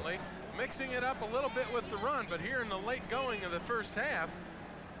efficiently, mixing it up a little bit with the run, but here in the late going of the first half,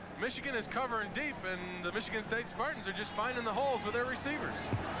 Michigan is covering deep, and the Michigan State Spartans are just finding the holes with their receivers.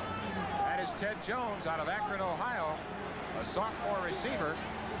 That is Ted Jones out of Akron, Ohio, a sophomore receiver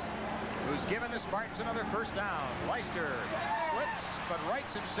who's given the Spartans another first down. Leister slips but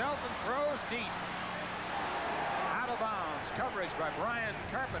rights himself and throws deep. Out of bounds. Coverage by Brian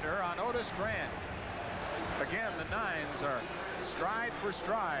Carpenter on Otis Grant. Again, the Nines are stride for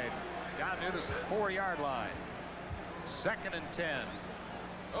stride down near the 4-yard line. 2nd and 10.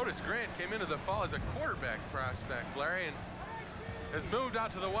 Otis Grant came into the fall as a quarterback prospect, Larry, and has moved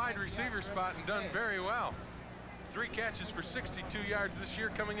out to the wide receiver spot and done very well. 3 catches for 62 yards this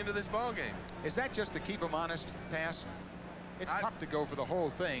year coming into this ball game. Is that just to keep him honest, pass? It's tough to go for the whole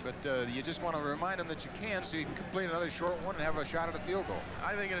thing, but you just want to remind him that you can, so you can complete another short one and have a shot at a field goal.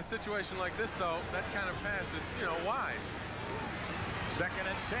 I think in a situation like this, though, that kind of pass is, you know, wise. 2nd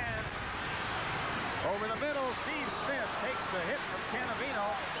and 10. Over the middle, Steve Smith takes the hit from Canavino,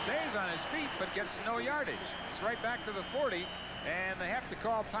 stays on his feet, but gets no yardage. It's right back to the 40, and they have to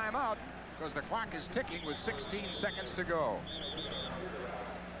call timeout because the clock is ticking with 16 seconds to go.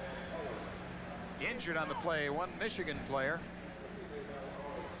 Injured on the play, one Michigan player.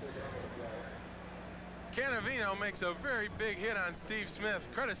 Canavino makes a very big hit on Steve Smith.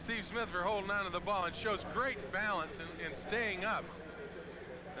 Credit Steve Smith for holding on to the ball. It shows great balance in staying up.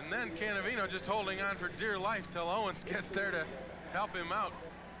 And then Canavino just holding on for dear life till Owens gets there to help him out.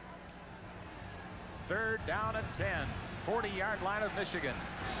 3rd down and 10. 40-yard line of Michigan.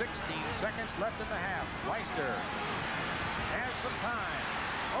 16 seconds left in the half. Leister has some time.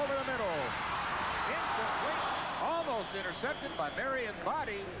 Over the middle. Incomplete. Almost intercepted by Marion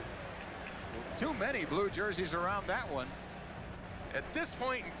Body. Too many blue jerseys around that one. At this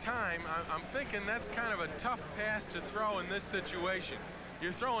point in time, I'm thinking that's kind of a tough pass to throw in this situation.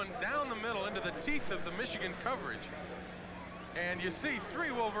 You're throwing down the middle into the teeth of the Michigan coverage. And you see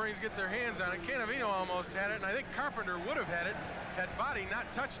 3 Wolverines get their hands on it. Canavino almost had it, and I think Carpenter would have had it had Body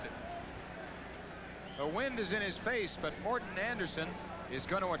not touched it. The wind is in his face, but Morton Anderson is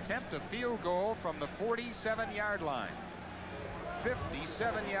going to attempt a field goal from the 47-yard line.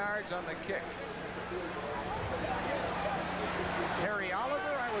 57 yards on the kick. Harry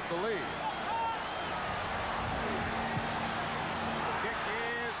Oliver, I would believe. Kick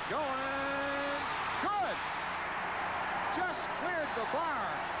is going. Good. Just cleared the bar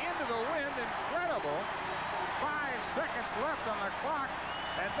into the wind. Incredible. 5 seconds left on the clock,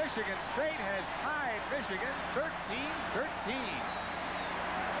 and Michigan State has tied Michigan 13-13.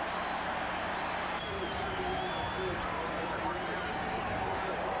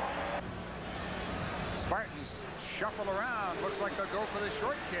 Spartans shuffle around. Looks like they'll go for the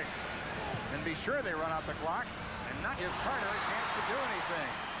short kick and be sure they run out the clock and not give Carter a chance to do anything.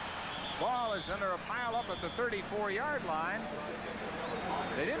 Ball is under a pile up at the 34-yard line.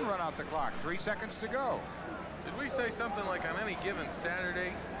 They didn't run out the clock. 3 seconds to go. Did we say something like on any given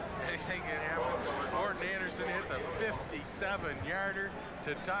Saturday, anything can happen? Morton Anderson hits a 57-yarder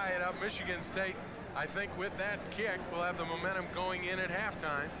to tie it up. Michigan State, I think with that kick, will have the momentum going in at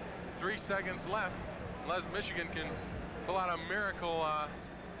halftime. 3 seconds left. Unless Michigan can pull out a miracle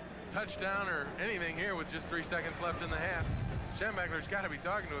touchdown or anything here with just 3 seconds left in the half. Schembechler's got to be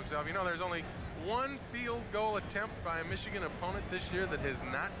talking to himself. You know, there's only 1 field goal attempt by a Michigan opponent this year that has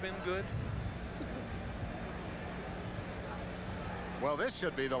not been good. Well, this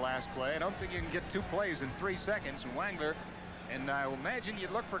should be the last play. I don't think you can get 2 plays in 3 seconds. And Wangler, and I imagine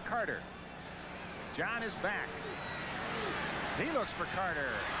you'd look for Carter. John is back. He looks for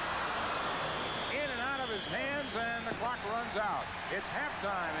Carter. In and out of his hands, and the clock runs out. It's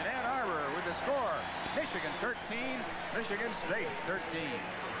halftime in Ann Arbor with the score. Michigan 13, Michigan State 13.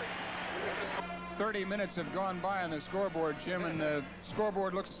 30 minutes have gone by on the scoreboard, Jim, and the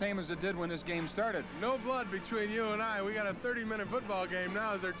scoreboard looks the same as it did when this game started. No blood between you and I. We got a 30-minute football game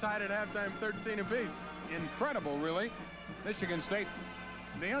now as they're tied at halftime 13 apiece. Incredible, really. Michigan State,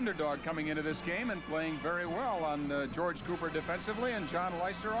 the underdog coming into this game and playing very well on George Cooper defensively and John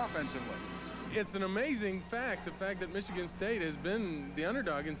Leister offensively. It's an amazing fact, the fact that Michigan State has been the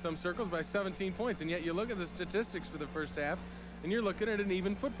underdog in some circles by 17 points, and yet you look at the statistics for the first half, and you're looking at an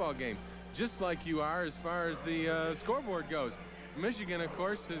even football game, just like you are as far as the scoreboard goes. Michigan, of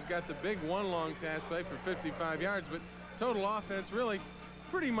course, has got the big 1 long pass play for 55 yards, but total offense really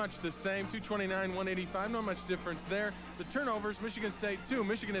pretty much the same, 229, 185, not much difference there. The turnovers, Michigan State 2.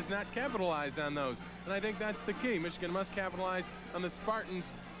 Michigan has not capitalized on those, and I think that's the key. Michigan must capitalize on the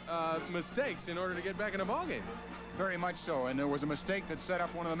Spartans' mistakes in order to get back in a ballgame. Very much so, and there was a mistake that set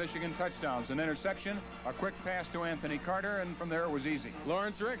up one of the Michigan touchdowns. An interception, a quick pass to Anthony Carter, and from there it was easy.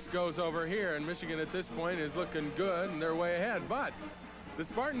 Lawrence Ricks goes over here, and Michigan at this point is looking good, and they're way ahead. But the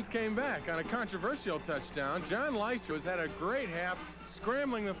Spartans came back on a controversial touchdown. John Leister has had a great half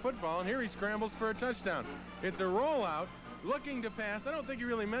scrambling the football, and here he scrambles for a touchdown. It's a rollout, looking to pass. I don't think he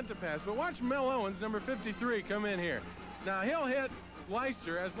really meant to pass, but watch Mel Owens, number 53, come in here. Now he'll hit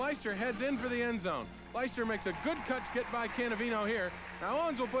Leister as Leister heads in for the end zone. Leister makes a good cut to get by Cannavino here. Now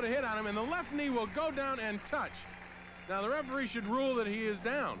Owens will put a hit on him, and the left knee will go down and touch. Now the referee should rule that he is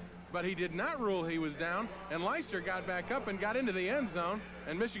down, but he did not rule he was down, and Leister got back up and got into the end zone,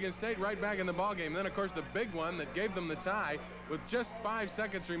 and Michigan State right back in the ballgame. Then, of course, the big one that gave them the tie with just 5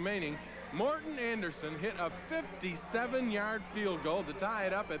 seconds remaining. Morton Anderson hit a 57-yard field goal to tie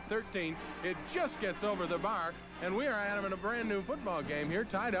it up at 13. It just gets over the bar, and we are having a brand new football game here,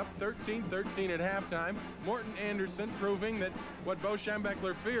 tied up 13-13 at halftime. Morton Anderson proving that what Bo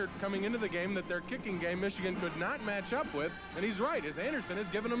Schembechler feared coming into the game, that their kicking game Michigan could not match up with, and he's right, as Anderson has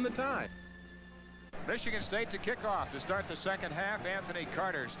given them the tie. Michigan State to kick off to start the second half. Anthony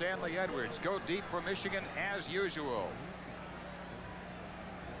Carter, Stanley Edwards go deep for Michigan as usual.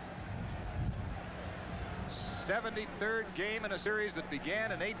 73rd game in a series that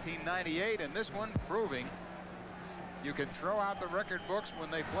began in 1898, and this one proving you can throw out the record books when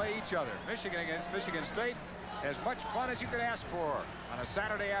they play each other. Michigan against Michigan State, as much fun as you could ask for on a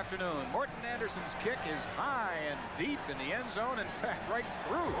Saturday afternoon. Morton Anderson's kick is high and deep in the end zone, in fact right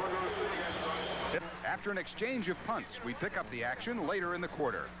through. After an exchange of punts, we pick up the action later in the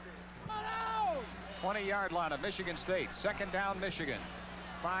quarter. 20-yard line of Michigan State, second down Michigan.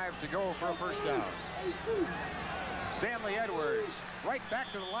 5 to go for a first down. Stanley Edwards right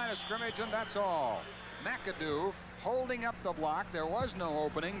back to the line of scrimmage, and that's all. McAdoo holding up the block. There was no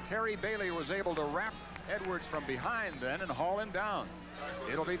opening. Terry Bailey was able to wrap Edwards from behind then and haul him down.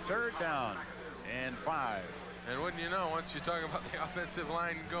 It'll be third down and 5. And wouldn't you know, once you talk about the offensive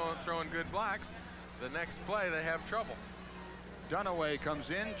line throwing good blocks, the next play they have trouble. Dunaway comes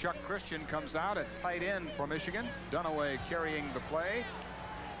in. Chuck Christian comes out at tight end for Michigan. Dunaway carrying the play.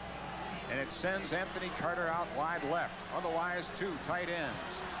 And it sends Anthony Carter out wide left. Otherwise, 2 tight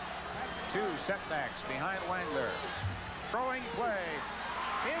ends. 2 setbacks behind Wangler. Throwing play.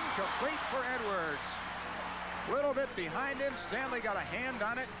 Incomplete for Edwards. Little bit behind him. Stanley got a hand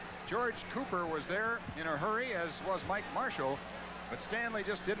on it. George Cooper was there in a hurry, as was Mike Marshall. But Stanley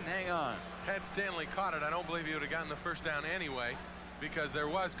just didn't hang on. Had Stanley caught it, I don't believe he would have gotten the first down anyway, because there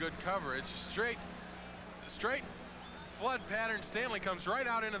was good coverage. Straight flood pattern. Stanley comes right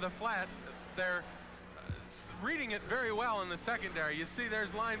out into the flat. They're reading it very well in the secondary. You see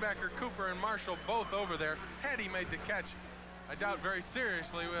there's linebacker Cooper and Marshall both over there. Had he made the catch, I doubt very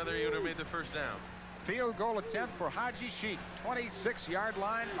seriously whether he would have made the first down. Field goal attempt for Haji Sheik. 26-yard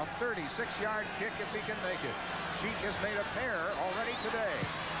line, a 36-yard kick if he can make it. Sheik has made a pair already today.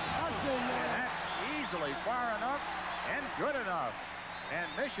 And that's easily far enough and good enough. And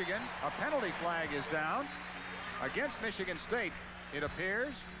Michigan, a penalty flag is down against Michigan State, it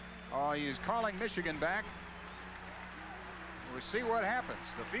appears. Oh, he's calling Michigan back. We'll see what happens.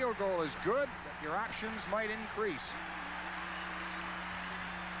 The field goal is good, but your options might increase.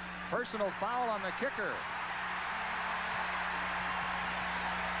 Personal foul on the kicker.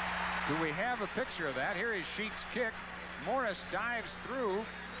 Do we have a picture of that? Here is Sheik's kick. Morris dives through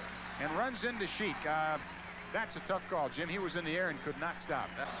and runs into Sheik. That's a tough call, Jim. He was in the air and could not stop.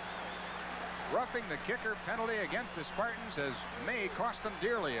 Roughing the kicker penalty against the Spartans may cost them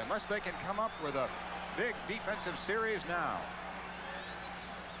dearly unless they can come up with a big defensive series now.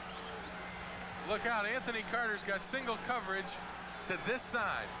 Look out, Anthony Carter's got single coverage to this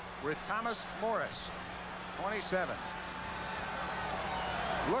side. With Thomas Morris, 27.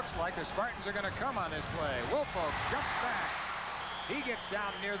 Looks like the Spartans are going to come on this play. Woolfolk jumps back. He gets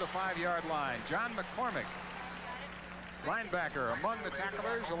down near the 5-yard line. John McCormick, linebacker, among the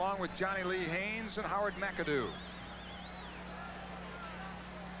tacklers, along with Johnny Lee Haynes and Howard McAdoo.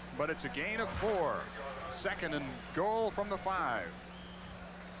 But it's a gain of 4. Second and goal from the 5.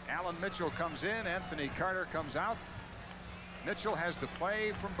 Alan Mitchell comes in. Anthony Carter comes out. Mitchell has the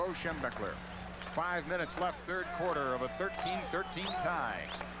play from Bo Schembechler. 5 minutes left, third quarter of a 13-13 tie.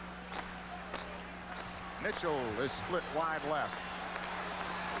 Mitchell is split wide left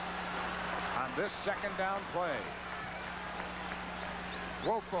on this second down play.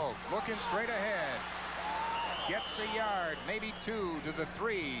 Woolfolk looking straight ahead. Gets a yard, maybe 2 to the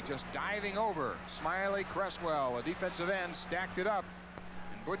 3, just diving over. Smiley Cresswell, a defensive end, stacked it up.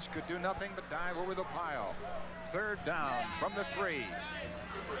 And Butch could do nothing but dive over the pile. 3rd down from the 3.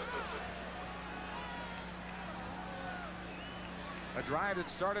 A drive that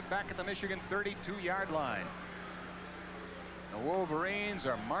started back at the Michigan 32-yard line. The Wolverines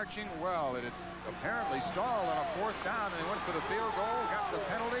are marching well. It had apparently stalled on a 4th down, and they went for the field goal, got the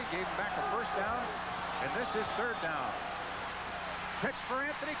penalty, gave them back a 1st down, and this is 3rd down. Pitch for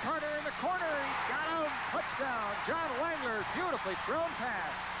Anthony Carter in the corner. He got him. Touchdown. John Wangler, beautifully thrown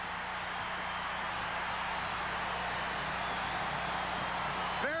pass.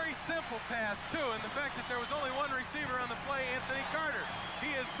 Very simple pass, too, and the fact that there was only one receiver on the play, Anthony Carter.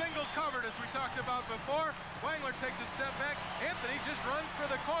 He is single covered, as we talked about before. Wangler takes a step back. Anthony just runs for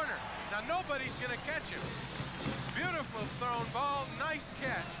the corner. Now, nobody's going to catch him. Beautiful thrown ball. Nice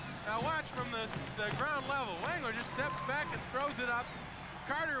catch. Now, watch from the ground level. Wangler just steps back and throws it up.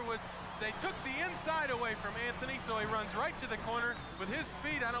 Carter they took the inside away from Anthony, so he runs right to the corner. With his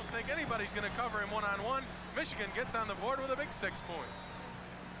speed, I don't think anybody's going to cover him one-on-one. Michigan gets on the board with a big 6 points.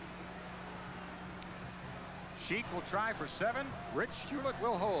 Sheik will try for 7. Rich Hewlett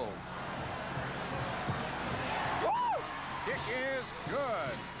will hold. Woo! Kick is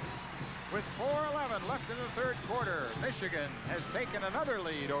good. With 4:11 left in the 3rd quarter, Michigan has taken another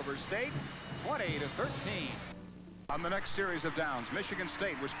lead over State, 20 to 13. On the next series of downs, Michigan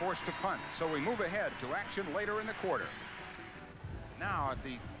State was forced to punt, so we move ahead to action later in the quarter. Now at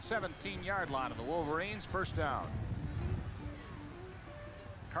the 17-yard line of the Wolverines, 1st down.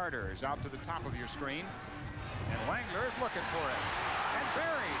 Carter is out to the top of your screen. And Wangler is looking for it. And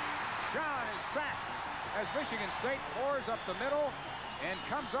buried. John is sacked as Michigan State pours up the middle and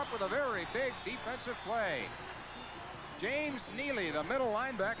comes up with a very big defensive play. James Neely, the middle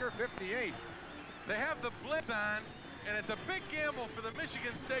linebacker, 58. They have the blitz on, and it's a big gamble for the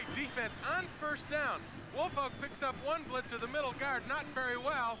Michigan State defense on 1st down. Woolfolk picks up one blitzer, the middle guard, not very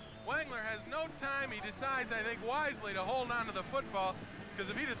well. Wangler has no time. He decides, I think, wisely to hold on to the football. Because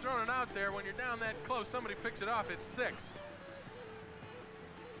if he'd have thrown it out there, when you're down that close, somebody picks it off, it's 6.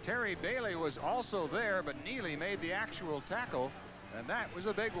 Terry Bailey was also there, but Neely made the actual tackle, and that was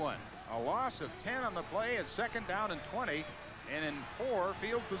a big one. A loss of 10 on the play at 2nd down and 20, and in poor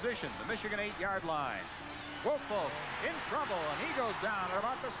field position, the Michigan 8-yard line. Woolfolk in trouble, and he goes down at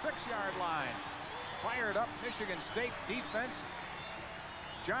about the 6-yard line. Fired up Michigan State defense.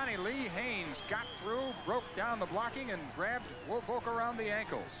 Johnny Lee Haynes got through, broke down the blocking, and grabbed Woolfolk around the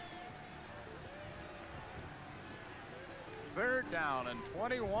ankles. 3rd down and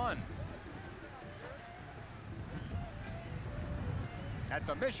 21. At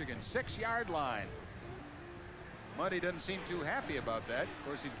the Michigan 6-yard line. Muddy doesn't seem too happy about that. Of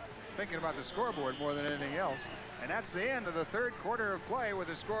course, he's thinking about the scoreboard more than anything else. And that's the end of the 3rd quarter of play with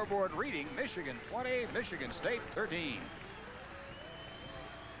the scoreboard reading Michigan 20, Michigan State 13.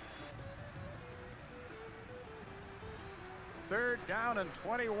 Third down and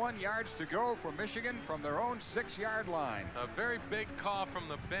 21 yards to go for Michigan from their own 6-yard line. A very big call from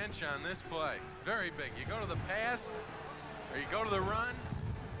the bench on this play. Very big. You go to the pass or you go to the run.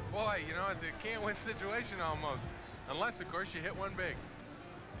 Boy, you know, it's a can't-win situation almost. Unless, of course, you hit one big.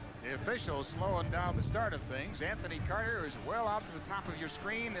 The officials slowing down the start of things. Anthony Carter is well out to the top of your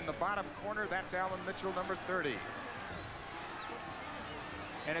screen in the bottom corner. That's Alan Mitchell, number 30.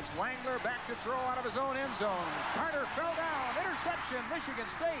 And it's Wangler back to throw out of his own end zone. Carter fell down. Interception. Michigan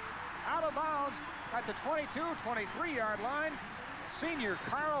State out of bounds at the 22, 23-yard line. Senior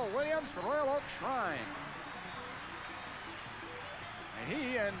Carl Williams from Royal Oak Shrine. And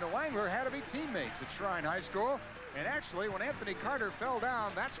he and Wangler had to be teammates at Shrine High School. And actually, when Anthony Carter fell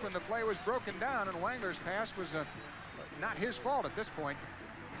down, that's when the play was broken down, and Wangler's pass was not his fault at this point.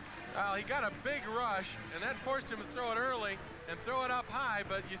 Well, he got a big rush, and that forced him to throw it early and throw it up high,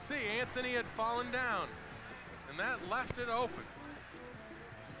 but you see, Anthony had fallen down, and that left it open.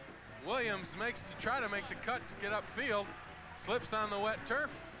 Williams try to make the cut to get upfield, slips on the wet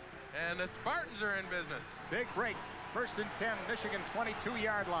turf, and the Spartans are in business. Big break. 1st and 10, Michigan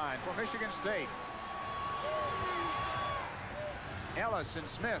 22-yard line for Michigan State. Ellis and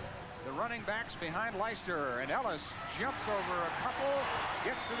Smith, the running backs behind Leicester, and Ellis jumps over a couple,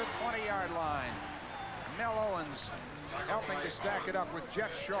 gets to the 20-yard line. Mel Owens helping to stack it up with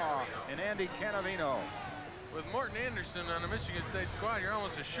Jeff Shaw and Andy Canavino. With Morton Anderson on the Michigan State squad, you're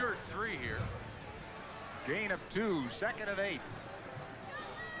almost assured 3 here. Gain of 2, 2nd and 8.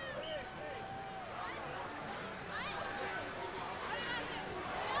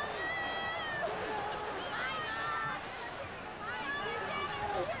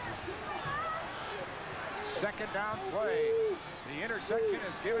 Second down play. The interception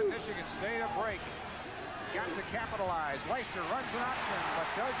has given Michigan State a break. Got to capitalize. Leister runs an option, but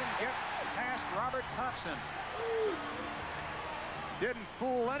doesn't get past Robert Thompson. Didn't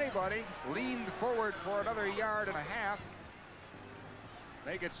fool anybody. Leaned forward for another yard and a half.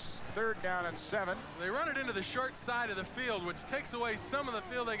 Make it 3rd down and 7. They run it into the short side of the field, which takes away some of the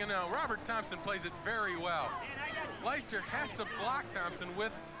field they can now. Robert Thompson plays it very well. Leister has to block Thompson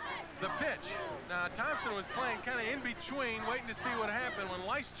with the pitch. Now, Thompson was playing kind of in between, waiting to see what happened. When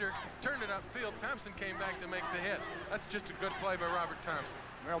Leister turned it upfield, Thompson came back to make the hit. That's just a good play by Robert Thompson.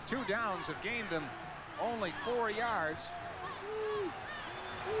 Well, 2 downs have gained them only 4 yards.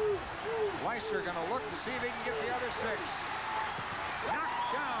 Leister going to look to see if he can get the other 6. Knocked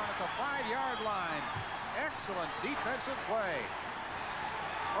down at the 5-yard line. Excellent defensive play.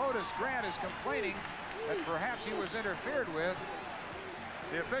 Otis Grant is complaining that perhaps he was interfered with.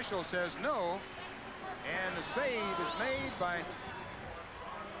 The official says no, and the save is made by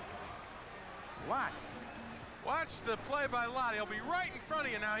Lott. Watch the play by Lott. He'll be right in front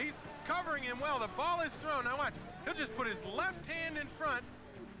of you now. He's covering him well. The ball is thrown. Now watch. He'll just put his left hand in front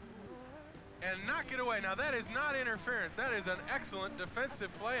and knock it away. Now that is not interference. That is an excellent defensive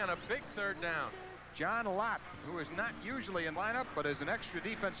play on a big 3rd down. John Lott, who is not usually in lineup, but is an extra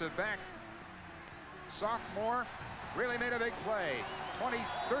defensive back, sophomore, really made a big play.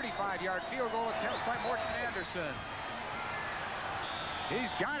 35-yard field goal attempt by Morton Anderson. He's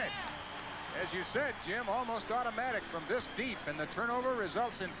got it. As you said, Jim, almost automatic from this deep, and the turnover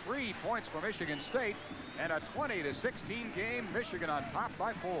results in 3 points for Michigan State and a 20-16 game. Michigan on top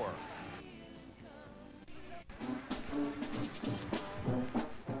by 4.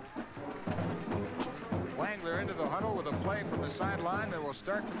 Wangler into the huddle with a play from the sideline that will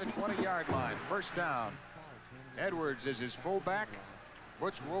start from the 20-yard line. 1st down. Edwards is his fullback.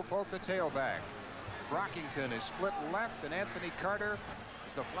 Butch Woolfolk the tailback. Brockington is split left, and Anthony Carter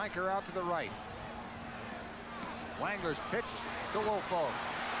is the flanker out to the right. Wangler's pitch to Woolfolk.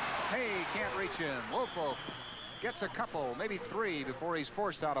 Hey, can't reach him. Woolfolk gets a couple, maybe 3, before he's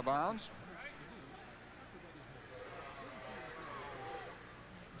forced out of bounds.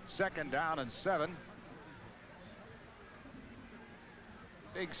 2nd down and 7.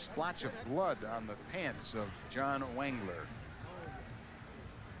 Big splotch of blood on the pants of John Wangler.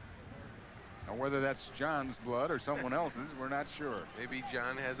 Now, whether that's John's blood or someone else's, we're not sure. Maybe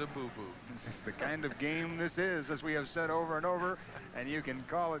John has a boo-boo. This is the kind of game this is, as we have said over and over, and you can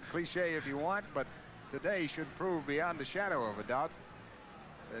call it cliche if you want, but today should prove beyond a shadow of a doubt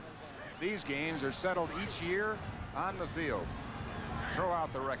that these games are settled each year on the field. Throw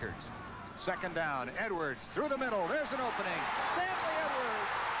out the records. 2nd down. Edwards through the middle. There's an opening. Stanley Edwards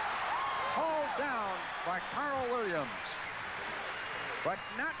hauled down by Carl Williams, but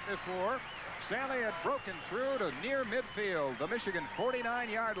not before Stanley had broken through to near midfield, the Michigan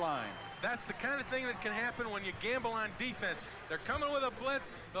 49-yard line. That's the kind of thing that can happen when you gamble on defense. They're coming with a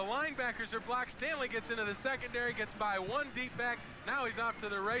blitz. The linebackers are blocked. Stanley gets into the secondary, gets by 1 deep back. Now he's off to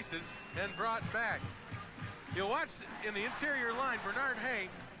the races and brought back. You'll watch in the interior line, Bernard Hay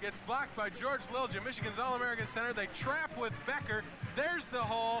gets blocked by George Lilja, Michigan's All-American center. They trap with Becker. There's the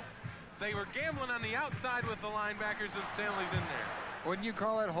hole. They were gambling on the outside with the linebackers, and Stanley's in there. Wouldn't you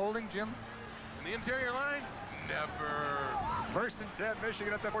call that holding, Jim? In the interior line? Never. 1st and 10,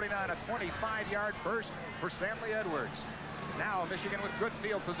 Michigan at the 49. A 25-yard burst for Stanley Edwards. Now Michigan with good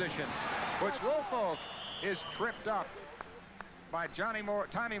field position. Butch Woolfolk is tripped up by Tommy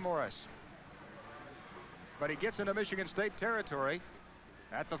Morris. But he gets into Michigan State territory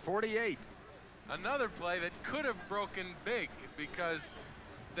at the 48. Another play that could have broken big because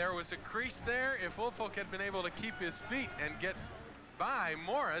there was a crease there. If Woolfolk had been able to keep his feet and get by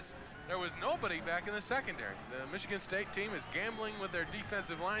Morris, there was nobody back in the secondary. The Michigan State team is gambling with their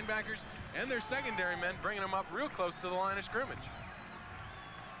defensive linebackers and their secondary men, bringing them up real close to the line of scrimmage.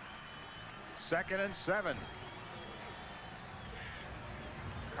 2nd and 7.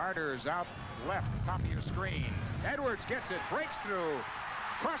 Carter is out left, top of your screen. Edwards gets it, breaks through,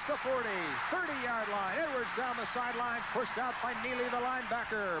 across the 40, 30-yard line. Edwards down the sidelines, pushed out by Neely, the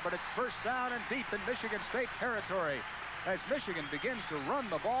linebacker, but it's 1st down and deep in Michigan State territory as Michigan begins to run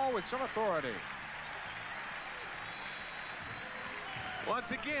the ball with some authority. Once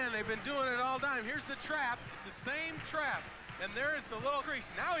again, they've been doing it all time. Here's the trap. It's the same trap. And there is the little crease.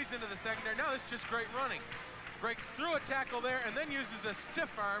 Now he's into the secondary. Now it's just great running. Breaks through a tackle there and then uses a stiff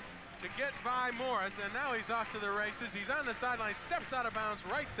arm to get by Morris. And now he's off to the races. He's on the sideline, steps out of bounds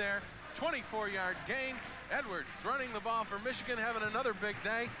right there. 24-yard gain. Edwards running the ball for Michigan, having another big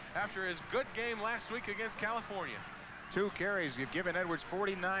day after his good game last week against California. 2 carries have given Edwards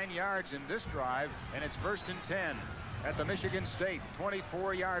 49 yards in this drive, and it's 1st and 10 at the Michigan State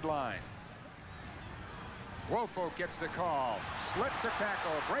 24-yard line. Woolfolk gets the call, slips a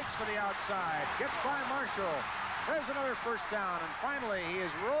tackle, breaks for the outside, gets by Marshall. There's another 1st down, and finally he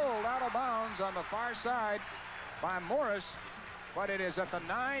is rolled out of bounds on the far side by Morris, but it is at the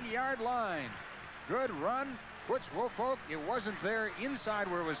 9-yard line. Good run. Butch Woolfolk, it wasn't there inside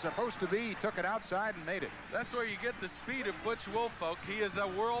where it was supposed to be. He took it outside and made it. That's where you get the speed of Butch Woolfolk. He is a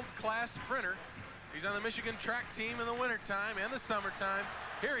world-class sprinter. He's on the Michigan track team in the wintertime and the summertime.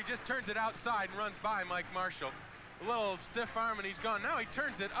 Here he just turns it outside and runs by Mike Marshall. A little stiff arm and he's gone. Now he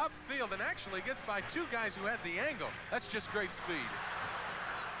turns it upfield and actually gets by 2 guys who had the angle. That's just great speed.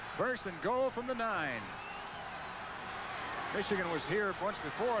 1st and goal from the 9. Michigan was here once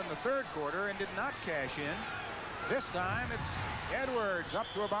before in the 3rd quarter and did not cash in. This time it's Edwards up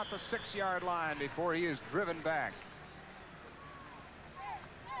to about the 6-yard line before he is driven back.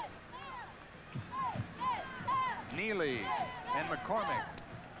 Neely and McCormick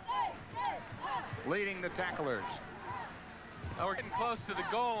leading the tacklers. Now we're getting close to the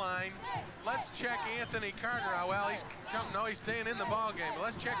goal line. Let's check Anthony Carter out. Well, he's staying in the ball game. But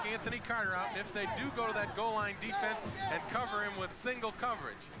let's check Anthony Carter out. And if they do go to that goal line defense and cover him with single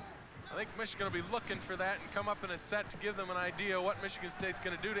coverage, I think Michigan will be looking for that and come up in a set to give them an idea of what Michigan State's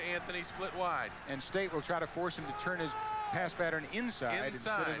going to do to Anthony split wide. And State will try to force him to turn his pass pattern inside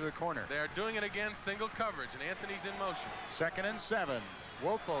instead of the corner. They are doing it again, single coverage, and Anthony's in motion. 2nd and 7.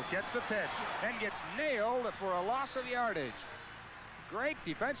 Woolfolk gets the pitch and gets nailed for a loss of yardage. Great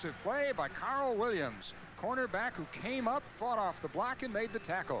defensive play by Carl Williams, cornerback who came up, fought off the block, and made the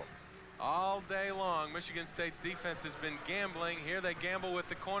tackle. All day long, Michigan State's defense has been gambling. Here they gamble with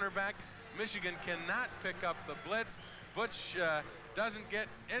the cornerback. Michigan cannot pick up the blitz. Butch doesn't get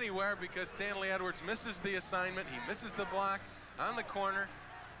anywhere because Stanley Edwards misses the assignment. He misses the block on the corner,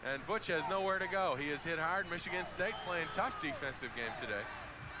 and Butch has nowhere to go. He is hit hard. Michigan State playing tough defensive game today.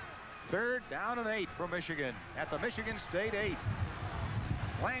 3rd down and 8 for Michigan at the Michigan State 8.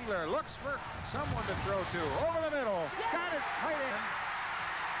 Wangler looks for someone to throw to. Over the middle. Got it tight end.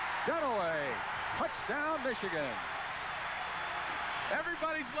 Dunaway. Touchdown, Michigan.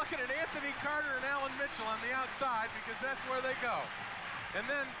 Everybody's looking at Anthony Carter and Alan Mitchell on the outside because that's where they go. And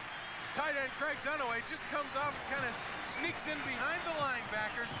then tight end Craig Dunaway just comes off and kind of sneaks in behind the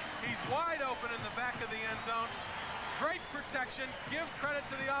linebackers. He's wide open in the back of the end zone. Great protection. Give credit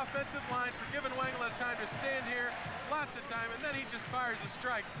to the offensive line for giving Wangler time to stand here. Lots of time, and then he just fires a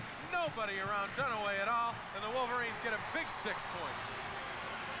strike. Nobody around Dunaway at all, and the Wolverines get a big 6 points.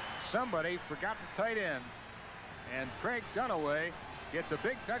 Somebody forgot the tight end, and Craig Dunaway gets a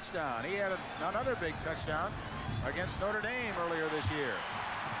big touchdown. He had another big touchdown against Notre Dame earlier this year.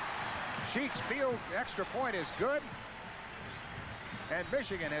 Sheik's field extra point is good, and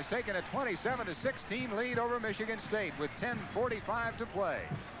Michigan has taken a 27-16 lead over Michigan State with 10:45 to play.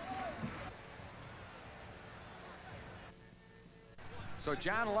 So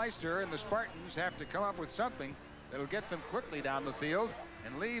John Leister and the Spartans have to come up with something that'll get them quickly down the field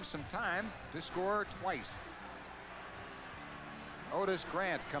and leave some time to score twice. Otis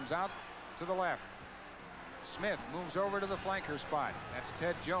Grant comes out to the left. Smith moves over to the flanker spot. That's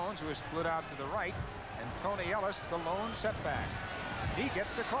Ted Jones, who is split out to the right, and Tony Ellis, the lone setback. He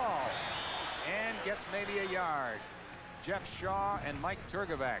gets the call and gets maybe a yard. Jeff Shaw and Mike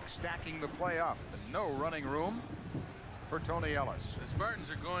Turgovac stacking the play up. And no running room for Tony Ellis. The Spartans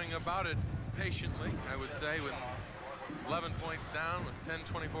are going about it patiently, I would say, with 11 points down with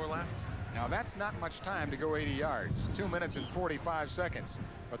 10:24 left. Now that's not much time to go 80 yards. 2 minutes and 45 seconds.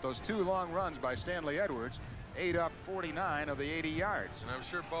 But those 2 long runs by Stanley Edwards ate up 49 of the 80 yards. And I'm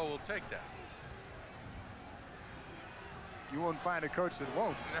sure Bo will take that. You won't find a coach that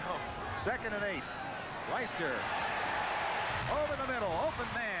won't. No. 2nd and 8. Leister over the middle, open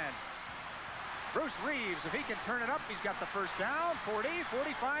man. Bruce Reeves, if he can turn it up, he's got the 1st down.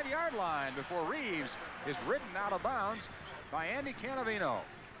 45-yard line before Reeves is ridden out of bounds by Andy Canavino.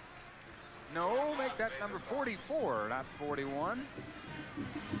 No, make that number 44, not 41.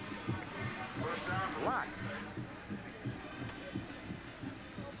 Lott.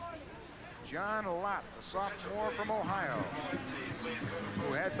 John Lott, the sophomore from Ohio,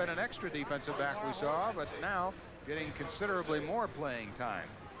 who had been an extra defensive back we saw, but now getting considerably more playing time.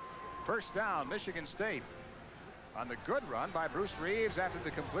 1st down, Michigan State, on the good run by Bruce Reeves after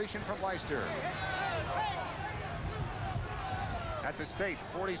the completion from Leister. At the State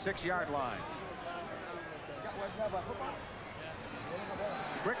 46-yard line.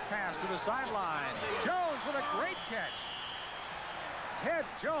 Quick pass to the sideline. Jones with a great catch. Ted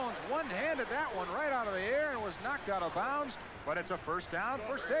Jones one-handed that one right out of the air and was knocked out of bounds, but it's a first down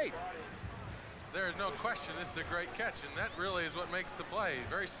for State. There's no question this is a great catch, and that really is what makes the play.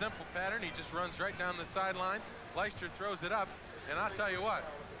 Very simple pattern. He just runs right down the sideline. Leister throws it up, and I'll tell you what,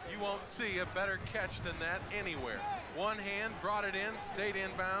 you won't see a better catch than that anywhere. One hand, brought it in, stayed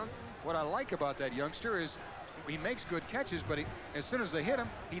inbounds. What I like about that youngster is he makes good catches, but as soon as they hit him,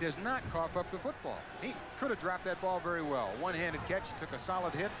 he does not cough up the football. He could have dropped that ball very well. One-handed catch, he took a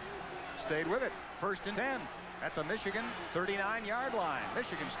solid hit, stayed with it. 1st and 10 at the Michigan 39-yard line.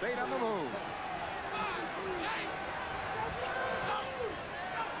 Michigan State on the move.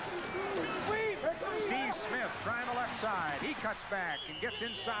 Steve Smith trying the left side. He cuts back and gets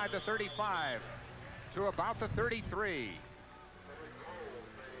inside the 35 to about the 33.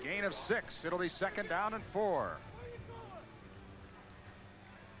 Gain of 6. It'll be 2nd down and 4.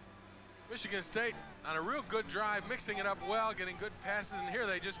 Michigan State on a real good drive, mixing it up well, getting good passes, and here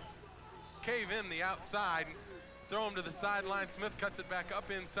they just cave in the outside and throw him to the sideline. Smith cuts it back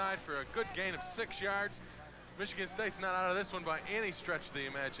up inside for a good gain of 6 yards. Michigan State's not out of this one by any stretch of the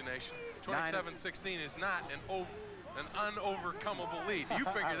imagination. 27-16 is not an unovercomable lead. You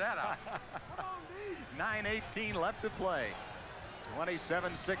figure that out. 9:18 left to play.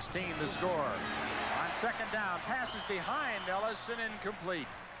 27-16 the score. On 2nd down, passes behind Ellison, incomplete.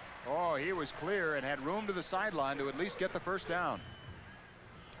 Oh, he was clear and had room to the sideline to at least get the 1st down.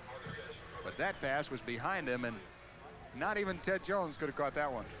 But that pass was behind him, and not even Ted Jones could have caught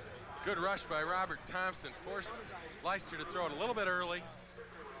that one. Good rush by Robert Thompson. Forced Leister to throw it a little bit early.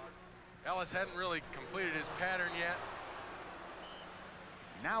 Ellis hadn't really completed his pattern yet.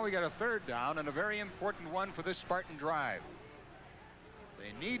 Now we got a 3rd down, and a very important one for this Spartan drive.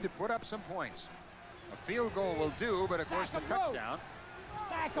 They need to put up some points. A field goal will do, but of course the touchdown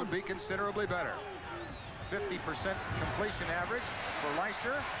would be considerably better. 50% completion average for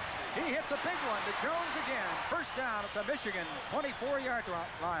Leister. He hits a big one to Jones again. 1st down at the Michigan 24-yard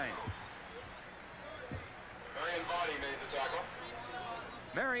line. Marion Body made the tackle.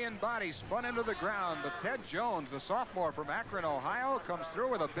 Marion Body spun into the ground, but Ted Jones, the sophomore from Akron, Ohio, comes through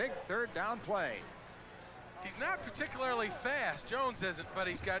with a big 3rd down play. He's not particularly fast, Jones isn't, but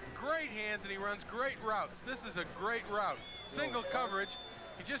he's got great hands and he runs great routes. This is a great route. Single coverage.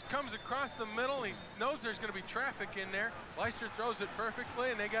 He just comes across the middle. He knows there's going to be traffic in there. Leister throws it perfectly,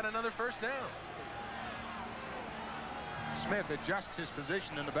 and they got another 1st down. Smith adjusts his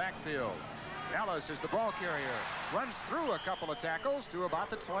position in the backfield. Ellis is the ball carrier. Runs through a couple of tackles to about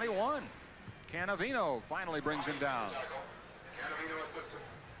the 21. Canavino finally brings him down. Canavino assistant.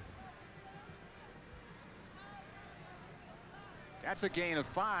 That's a gain of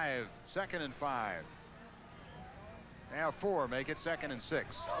 5. 2nd and 5. Now 4 make it 2nd and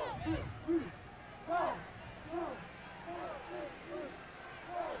 6.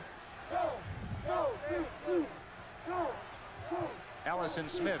 Ellis and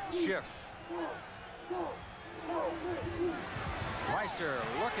Smith shift. Leister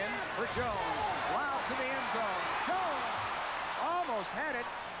looking for Jones. Wow, to the end zone. Jones almost had it.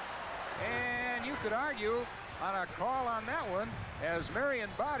 And you could argue on a call on that one, as Marion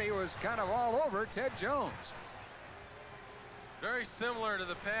Body was kind of all over Ted Jones. Very similar to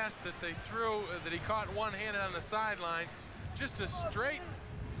the pass that they threw, that he caught one-handed on the sideline. Just a straight,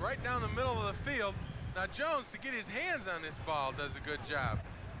 right down the middle of the field. Now Jones, to get his hands on this ball, does a good job.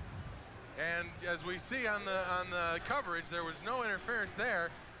 And as we see on the coverage, there was no interference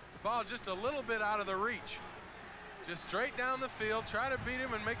there. The ball just a little bit out of the reach. Just straight down the field, try to beat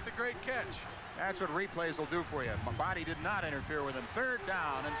him and make the great catch. That's what replays will do for you. Body did not interfere with him. 3rd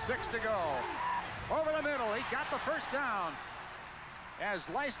down and 6 to go. Over the middle, he got the 1st down. As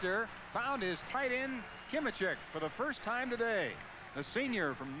Leister found his tight end, Kimachik, for the 1st time today. The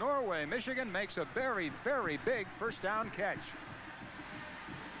senior from Norway, Michigan, makes a very, very big 1st down catch.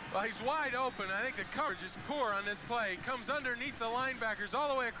 Well, he's wide open. I think the coverage is poor on this play. He comes underneath the linebackers all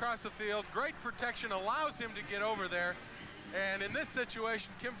the way across the field. Great protection allows him to get over there. And in this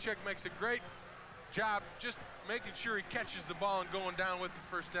situation, Kimchik makes a great job just making sure he catches the ball and going down with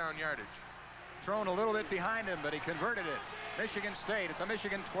the 1st down yardage. Thrown a little bit behind him, but he converted it. Michigan State at the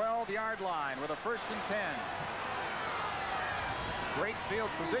Michigan 12-yard line with a 1st and 10. Great field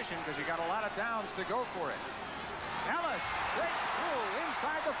position because you got a lot of downs to go for it. Ellis breaks through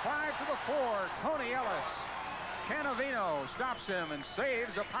inside the 5 to the 4. Tony Ellis. Canavino stops him and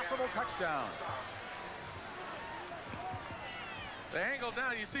saves a possible touchdown. The angle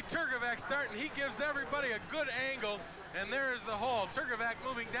down, you see Turkovac starting. He gives everybody a good angle, and there is the hole. Turkovac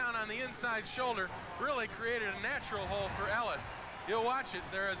moving down on the inside shoulder really created a natural hole for Ellis. You'll watch it.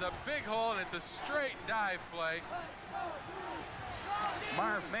 There is a big hole, and it's a straight dive play.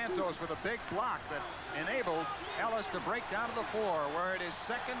 Marv Mantos with a big block that enabled Ellis to break down to the 4, where it is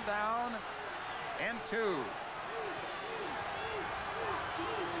 2nd down and 2.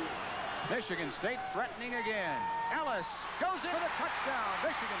 Michigan State threatening again. Ellis goes in for the touchdown.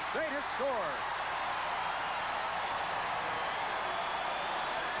 Michigan State has scored.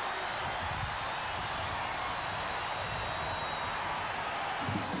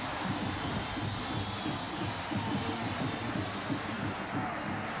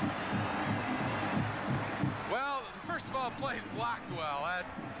 Well, first of all, plays blocked well.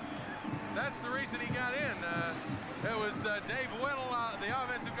 That's the reason he got in. It was Dave Whittle, the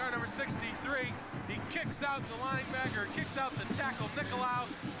offensive guard, number 63. He kicks out the linebacker, kicks out the tackle, Nicolau.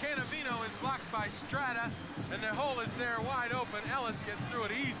 Canavino is blocked by Strata, and the hole is there wide open. Ellis gets through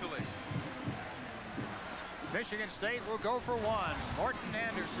it easily. Michigan State will go for 1. Morton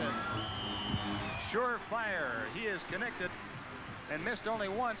Anderson. Surefire. He is connected and missed only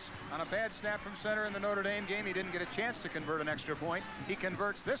once on a bad snap from center in the Notre Dame game. He didn't get a chance to convert an extra point. He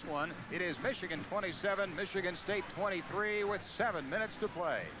converts this one. It is Michigan 27, Michigan State 23 with 7 minutes to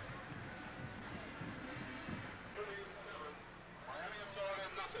play.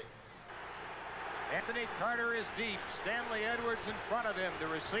 Anthony Carter is deep. Stanley Edwards in front of him to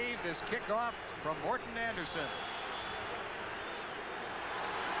receive this kickoff from Morton Anderson.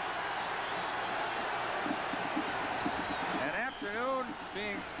 An afternoon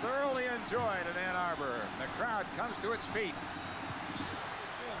being thoroughly enjoyed in Ann Arbor. The crowd comes to its feet.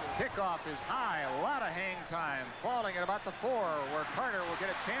 Kickoff is high, a lot of hang time, falling at about the 4, where Carter will get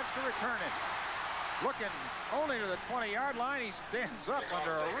a chance to return it. Looking only to the 20-yard line, he stands up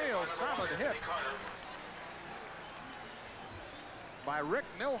under a real solid hit by Rick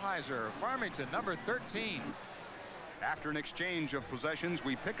Milheiser, Farmington, number 13. After an exchange of possessions,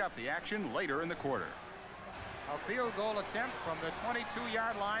 we pick up the action later in the quarter. A field goal attempt from the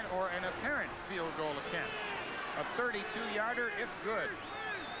 22-yard line, or an apparent field goal attempt. A 32-yarder if good.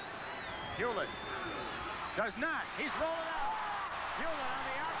 Hewlett does not. He's rolling out. Hewlett on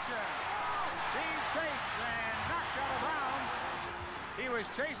the option. Being chased and knocked out of bounds. He was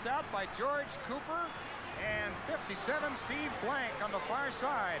chased out by George Cooper and 57 Steve Blank on the far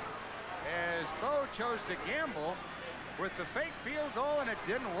side, as Bo chose to gamble with the fake field goal, and it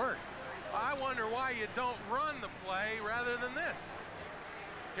didn't work. I wonder why you don't run the play rather than this.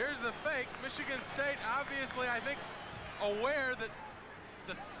 Here's the fake. Michigan State, obviously, I think, aware that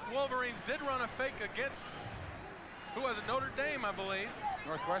the Wolverines did run a fake against, who was it, Notre Dame, I believe.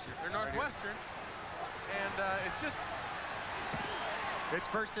 Northwestern. Or Northwestern. And it's just... It's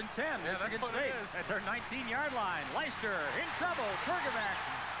 1st and 10. Yeah, Michigan State at their 19-yard line. Leicester in trouble. Turgevac.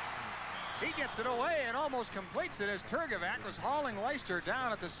 He gets it away and almost completes it as Turgevac was hauling Leicester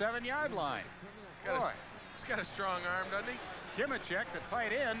down at the 7-yard line. He's got a strong arm, doesn't he? Kimachek, the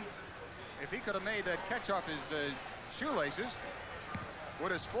tight end, if he could have made that catch off his shoelaces,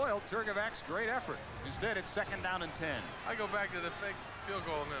 would have spoiled Turgevac's great effort. Instead, it's 2nd down and 10. I go back to the fake field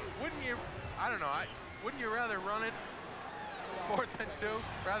goal then. Wouldn't you, I don't know, wouldn't you rather run it 4th and 2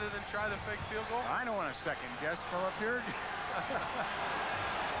 rather than try the fake field goal? I don't want to second guess from up here.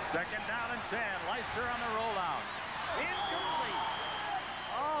 2nd down and 10. Leicester on the rollout. Incomplete.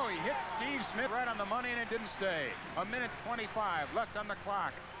 Oh, he hit Steve Smith right on the money, and it didn't stay. 1:25 left on the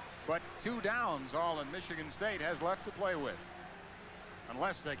clock. But 2 downs all in Michigan State has left to play with,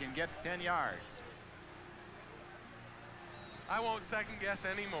 unless they can get 10 yards. I won't second guess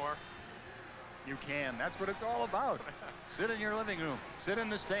anymore. You can. That's what it's all about. Sit in your living room. Sit in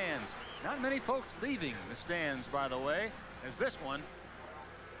the stands. Not many folks leaving the stands, by the way, as this one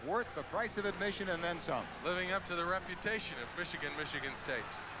worth the price of admission and then some. Living up to the reputation of Michigan State.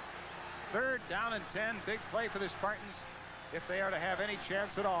 3rd down and 10. Big play for the Spartans if they are to have any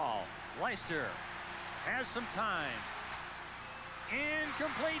chance at all. Leicester has some time.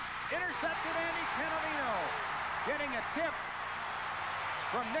 Incomplete. Intercepted. Andy Canavino getting a tip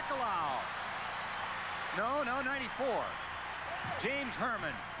from Nicolau. No, 94. James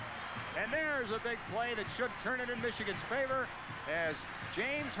Herman. And there's a big play that should turn it in Michigan's favor, as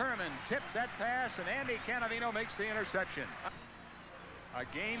James Herman tips that pass and Andy Canavino makes the interception. A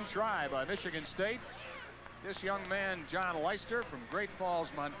game try by Michigan State. This young man, John Leicester from Great Falls,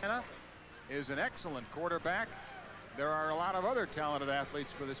 Montana, is an excellent quarterback. There are a lot of other talented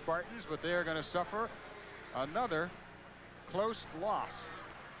athletes for the Spartans, but they are going to suffer another close loss.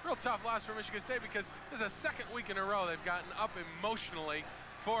 Real tough loss for Michigan State, because this is a 2nd week in a row they've gotten up emotionally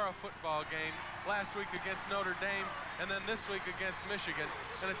for a football game. Last week against Notre Dame, and then this week against Michigan.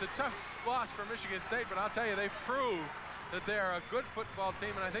 And it's a tough loss for Michigan State, but I'll tell you, they've proved that they are a good football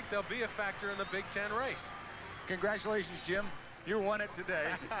team, and I think they'll be a factor in the Big Ten race. Congratulations, Jim. You won it today.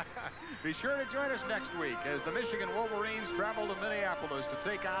 Be sure to join us next week as the Michigan Wolverines travel to Minneapolis to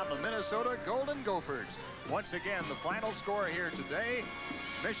take on the Minnesota Golden Gophers. Once again, the final score here today,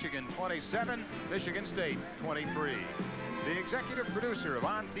 Michigan 27, Michigan State 23. The executive producer of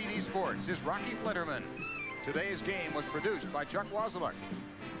On TV Sports is Rocky Flinterman. Today's game was produced by Chuck Wasiluk.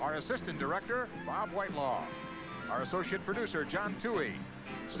 Our assistant director, Bob Whitelaw. Our associate producer, John Toohey.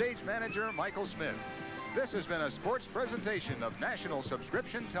 Stage manager, Michael Smith. This has been a sports presentation of National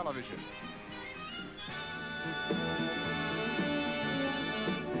Subscription Television.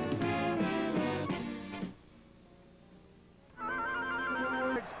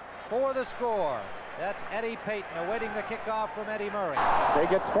 For the score. That's Eddie Payton awaiting the kickoff from Eddie Murray. They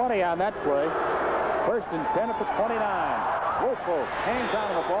get 20 on that play. First and 10 at the 29. Woolfolk hangs on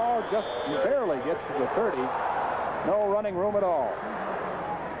to the ball, just barely gets to the 30. No running room at all.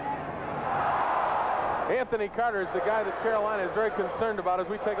 Anthony Carter is the guy that Carolina is very concerned about as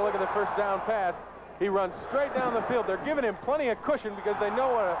we take a look at the first down pass. He runs straight down the field. They're giving him plenty of cushion because they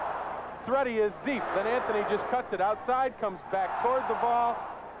know what a threat he is deep. Then Anthony just cuts it outside, comes back toward the ball,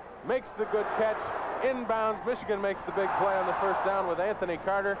 makes the good catch, inbounds. Michigan makes the big play on the first down with Anthony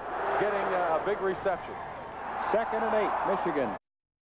Carter getting a big reception. 2nd and 8, Michigan.